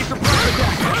sneaky surprise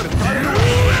attack.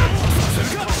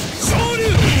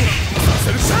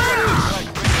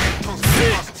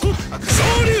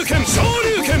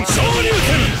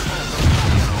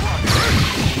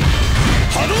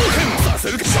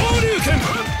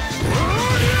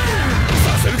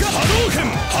 Hadouken!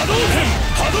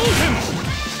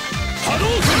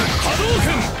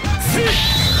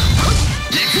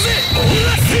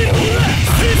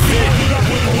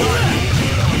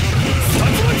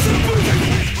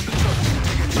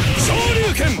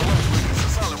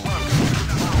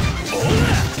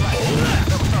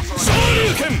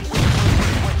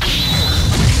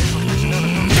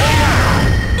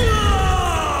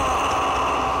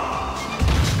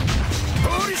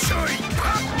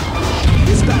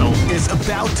 is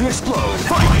about to explode.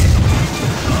 Fight!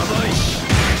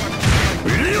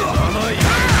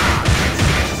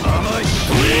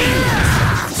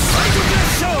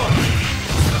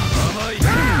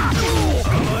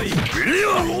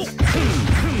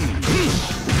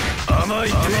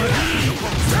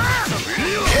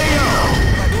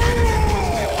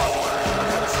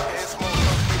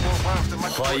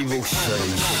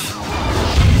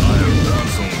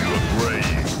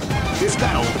 This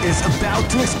battle is about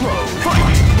to explode.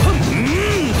 Fight!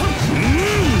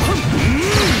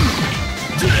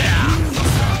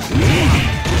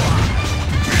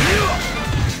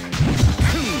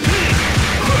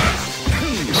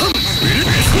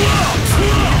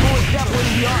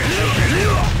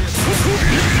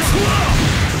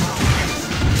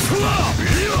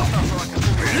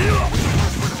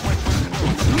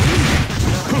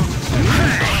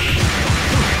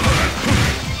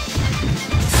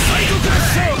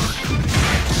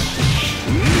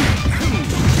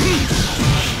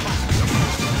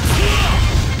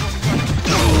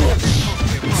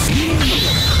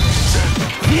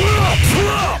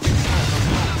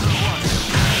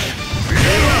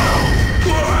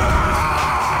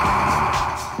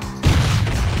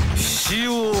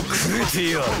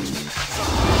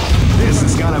 This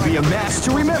is gonna be a match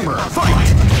to remember. Fight!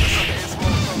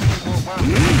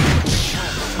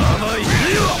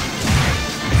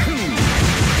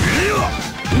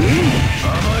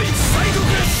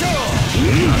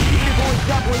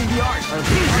 Definitely the art of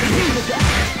the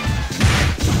attack.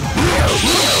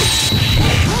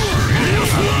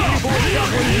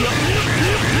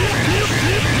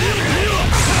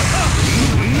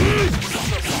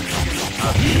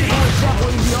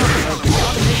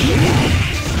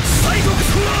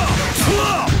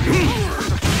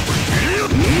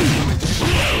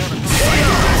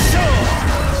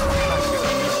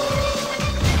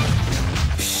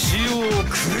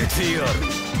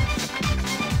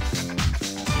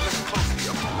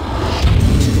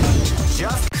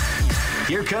 Just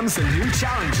here comes a new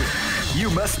challenger. You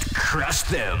must crush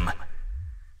them.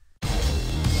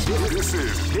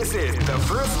 This is the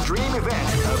first dream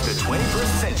event of the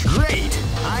 21st century. Great!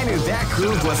 I knew that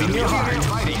groove was in your heart.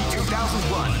 Fighting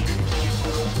 2001.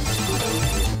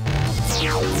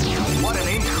 What an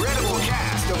incredible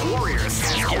cast of warriors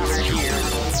has gathered here.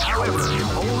 However,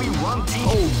 only one team.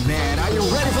 Oh man, are you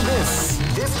ready for this?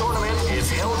 This tournament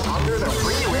is held under the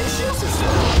free ratio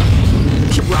system.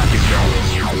 Keep rocking, girl.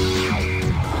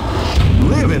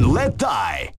 Live and let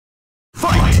die.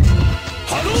 Fight!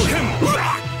 Hadouken!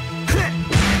 Hadouken!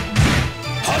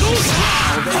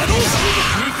 Hadouken!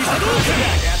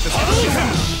 Hadouken!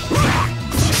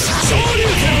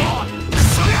 Shoryuken!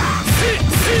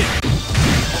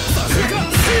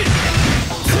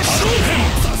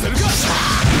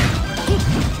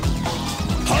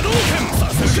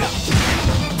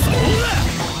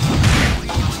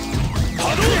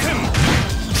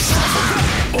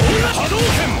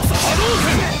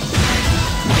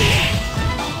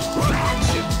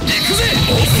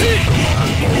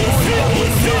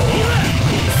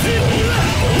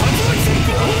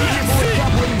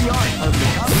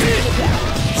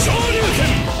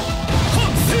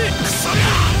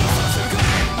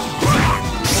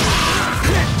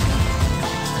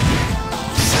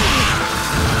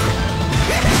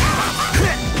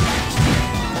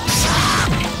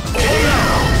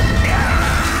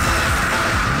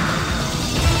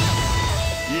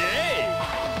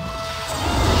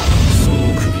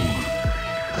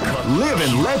 Live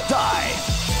and let die.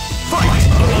 Fight!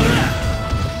 Hadouken!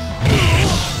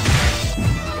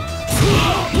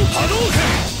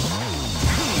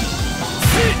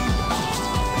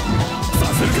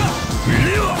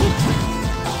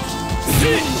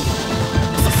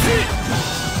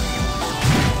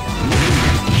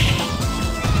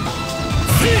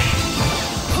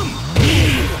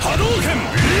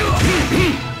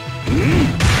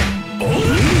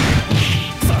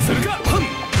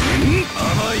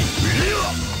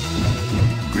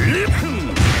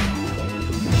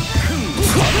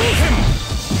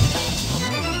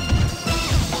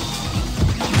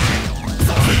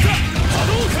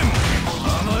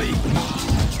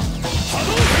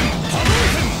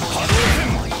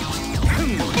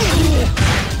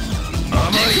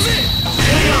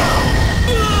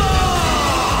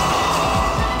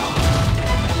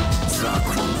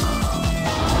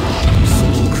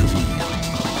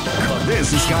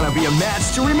 This is gonna be a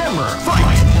match to remember.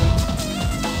 Fight!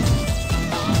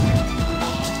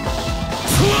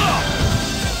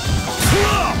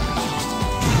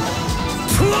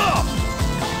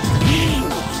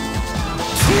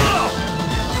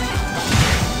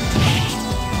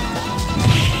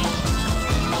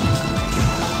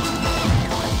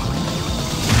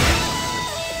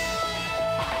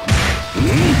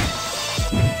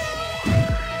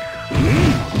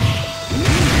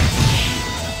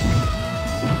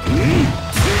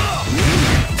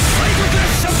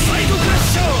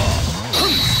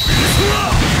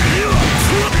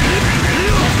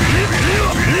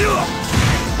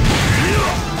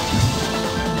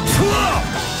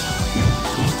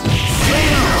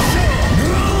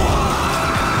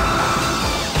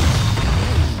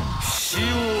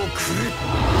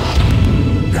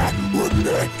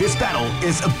 This battle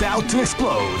is about to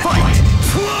explode. Fight!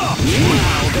 Wow,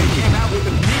 they came out with a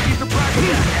sneaky surprise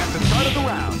attack at the start of the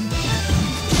round.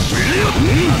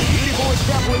 Beautiful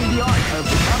establishing the art of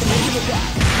the combination attack.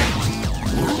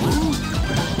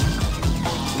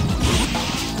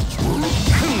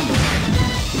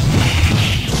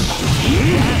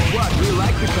 That's what we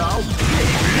like to call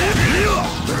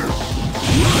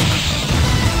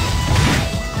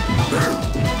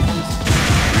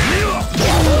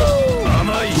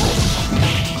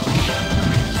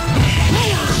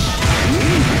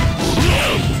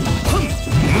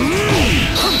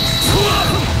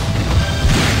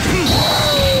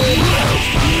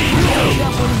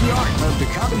the art of the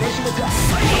combination attack.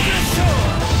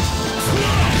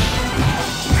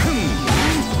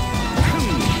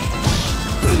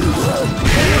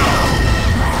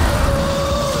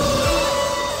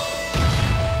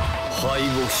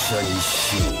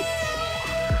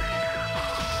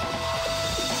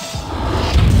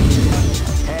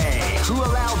 Hey, who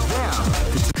allowed them?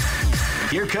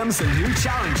 Here comes a new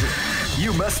challenger.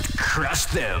 You must crush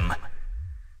them.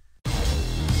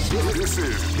 This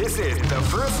is the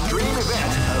first dream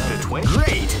event of the 20.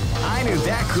 Great! I knew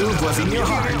that groove was in your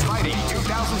heart. Fighting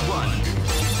 2001.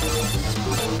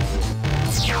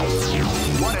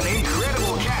 What an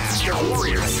incredible cast of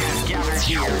warriors has gathered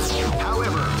here.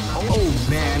 However, oh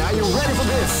man, are you ready for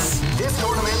this? This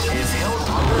tournament is held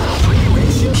under a free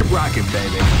ratio. Keep rocking,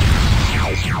 baby.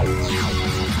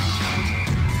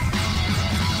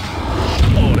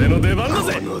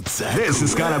 This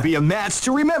is gonna be a match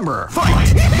to remember. Fight!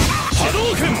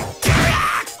 Hadouken!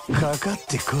 Hadouken!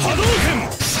 Hadouken!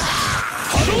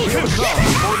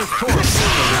 For the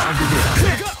storm around the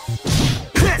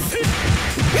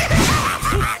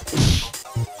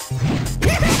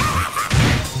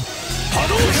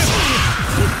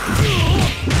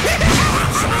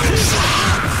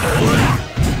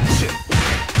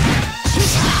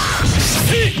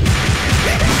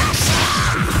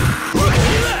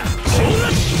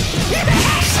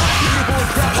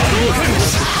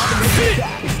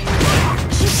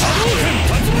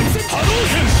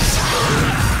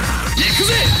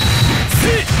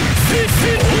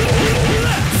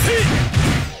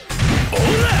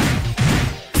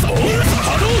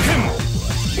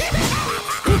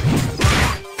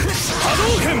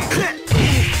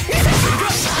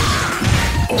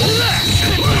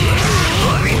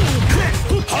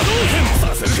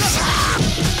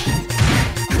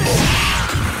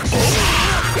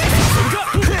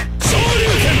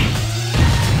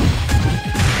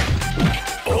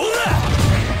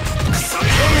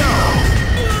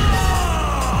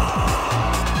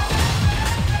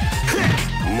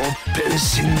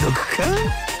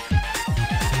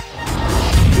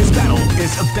This battle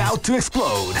is about to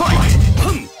explode. Fight!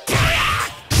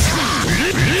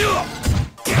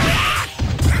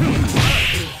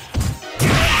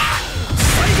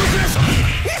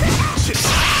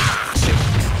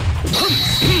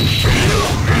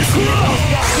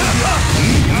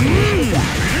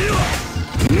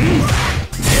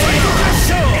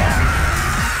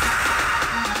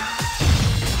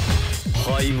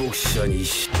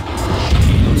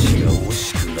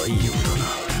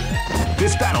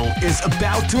 This battle is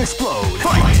about to explode.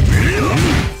 Fight!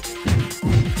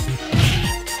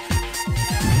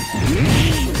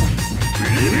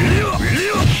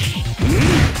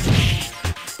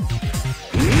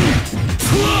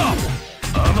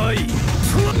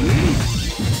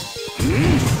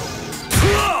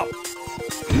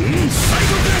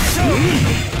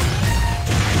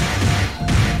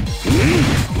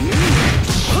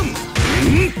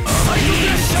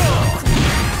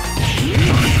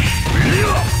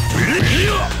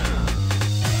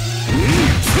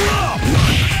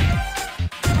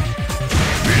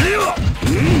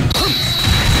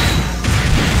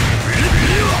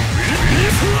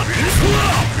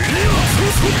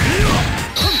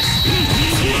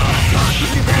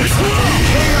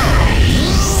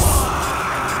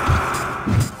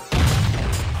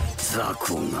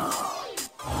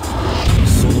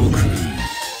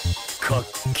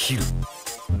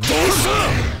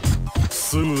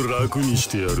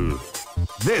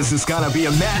 This is gonna be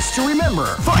a match to remember.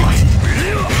 Fight!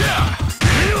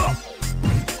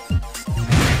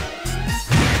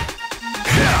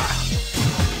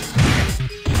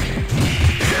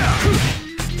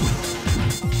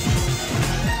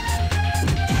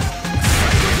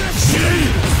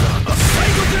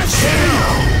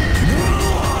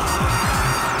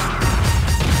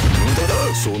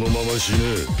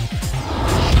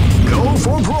 Go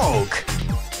for broke.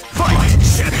 Fight!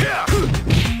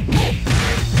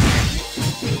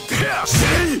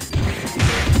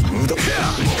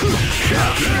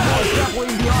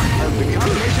 Extrapolating the art of the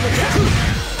combination attack.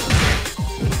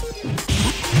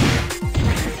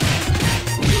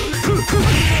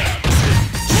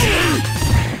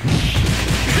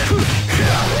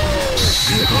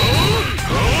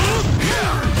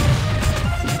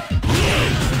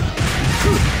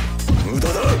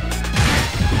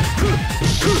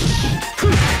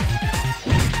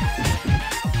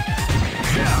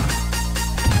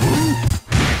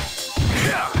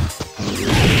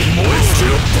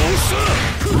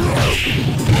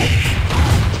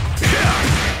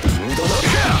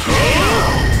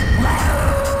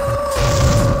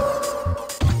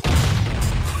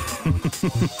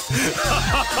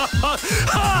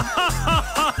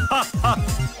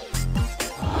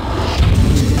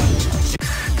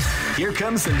 Here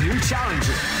comes a new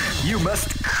challenger. You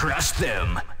must crush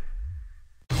them.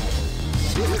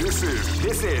 This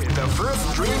is the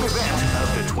first dream event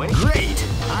of the 20. Great!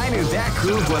 I knew that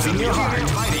groove was in your heart.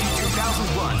 Fighting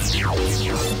 2001.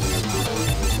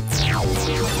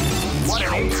 What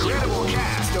an incredible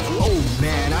cast of. Oh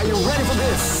man, are you ready for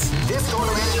this? This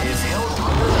tournament is held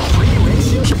under the free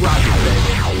ratio rocket.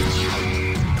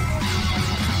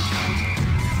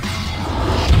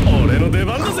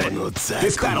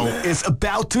 This battle is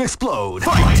about to explode.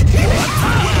 Fight! Wow,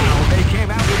 they came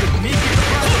out with a sneaky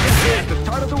surprise at the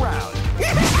start of the round.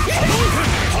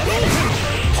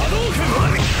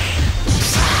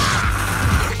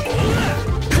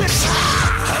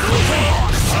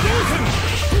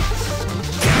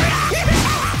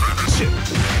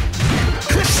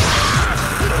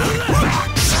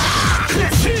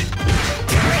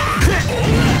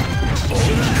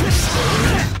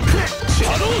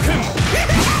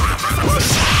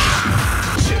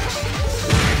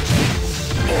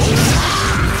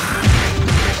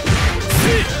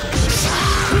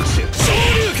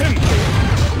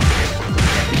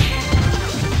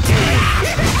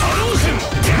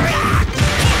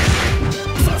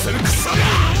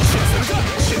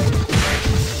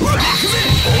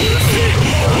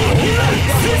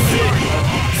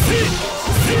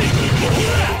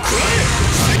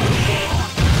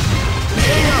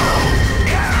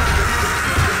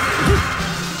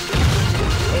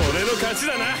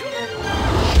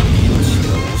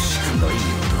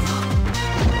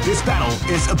 This battle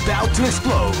is about to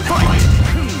explode. Fight!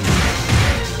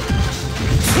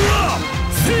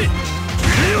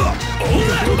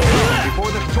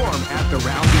 Before the storm at the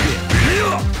round begins.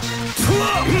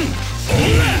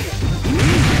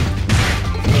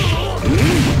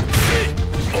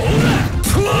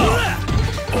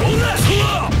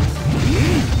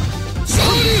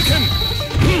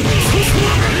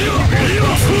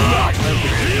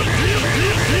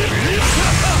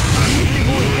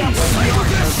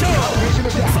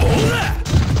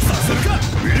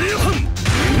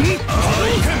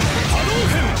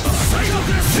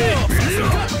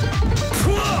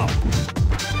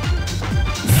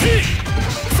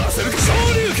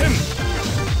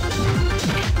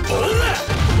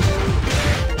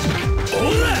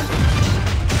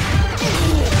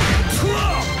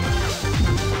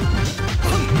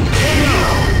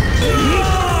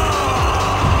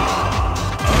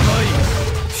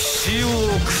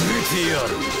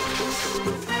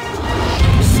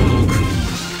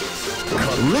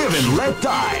 Live and let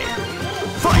die.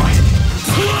 Fight!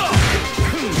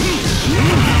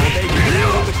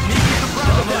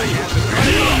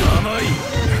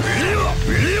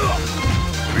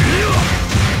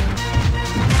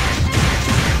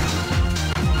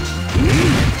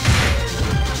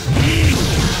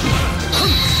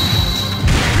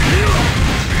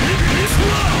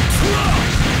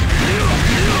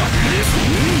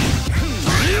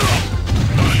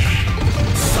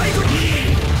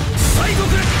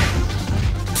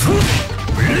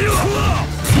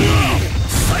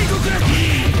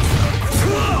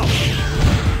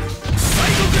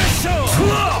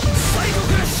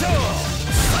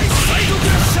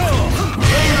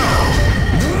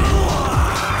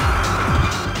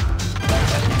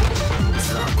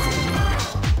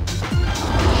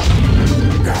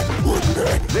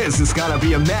 This is gonna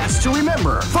be a match to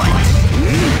remember. Fight!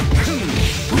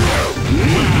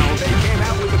 Wow, they came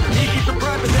out with a sneaky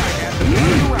surprise attack at the end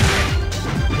of the round.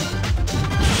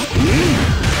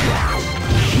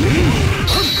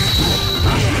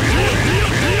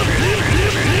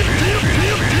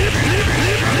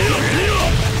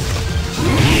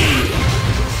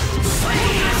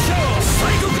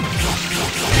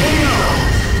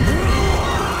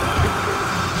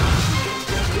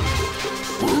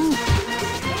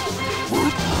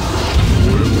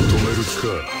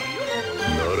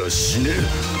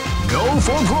 Go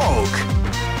for broke.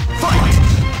 Fight!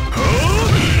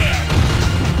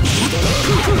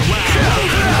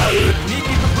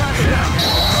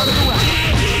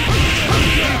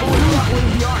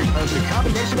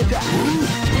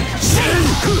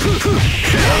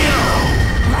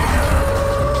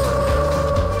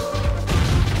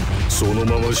 その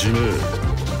まま死ね。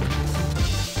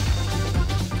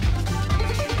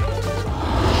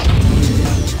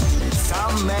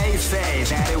Some may say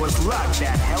that it was luck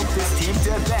that helped this team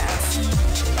to advance.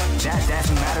 That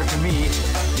doesn't matter to me,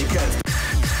 because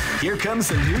here comes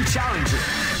a new challenger.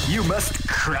 You must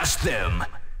crush them.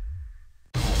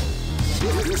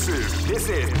 This is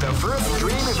the first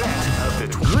dream event of the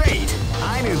Great!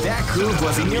 I knew that groove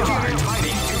was in your heart.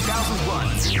 Fighting 2001.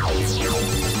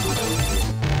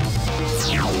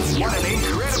 What an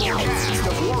incredible cast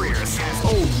of warriors.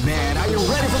 Oh man, are you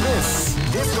ready for this?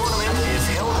 This tournament is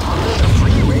held under the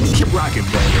free range. Keep rocking,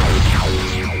 baby.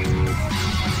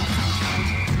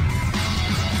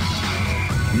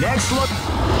 Next look.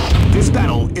 This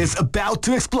battle is about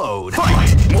to explode.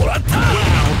 Fight! Wow,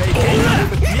 they came out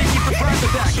with a sneaky surprise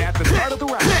attack at the start of the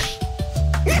round.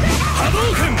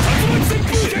 Hadouken!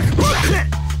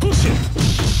 Push it!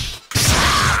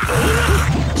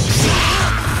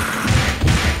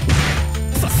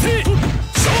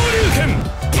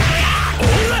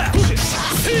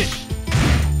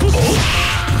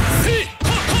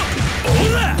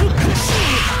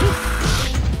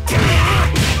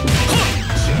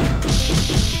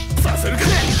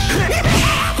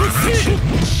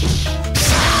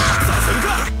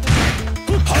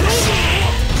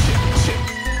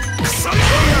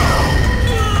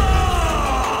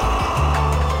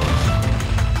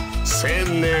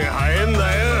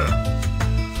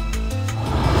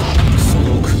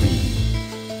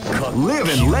 Live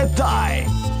and let die.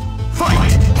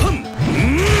 Fight!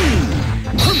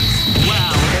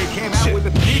 Wow, they came out with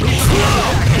a sneaky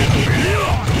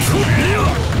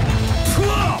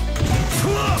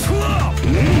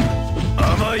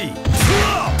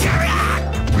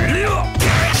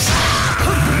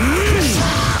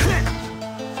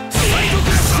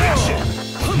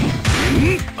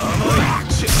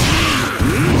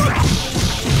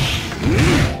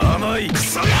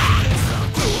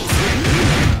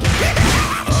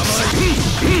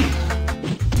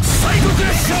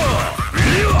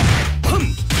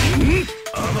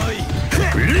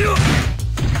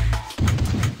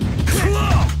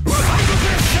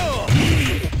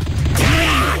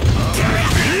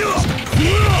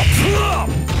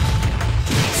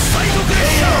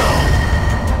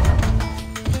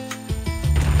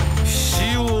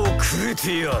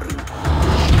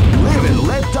Live and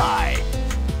let die.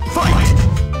 Fight!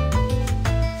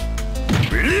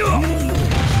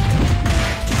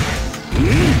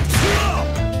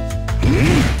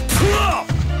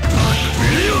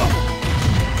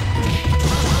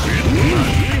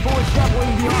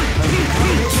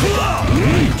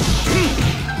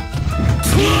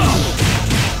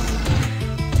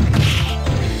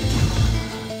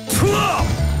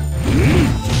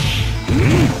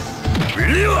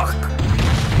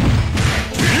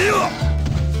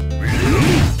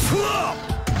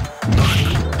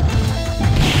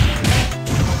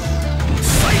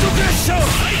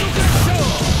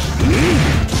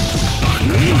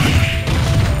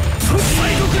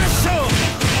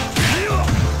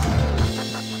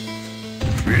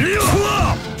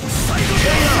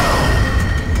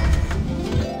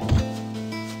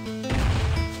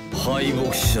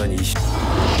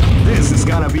 This is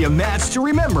gonna be a match to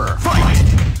remember. Fight!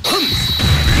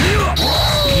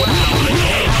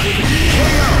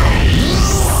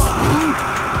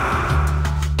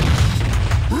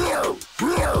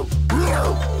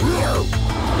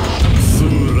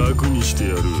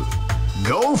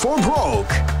 Go for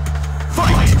broke.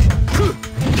 Fight!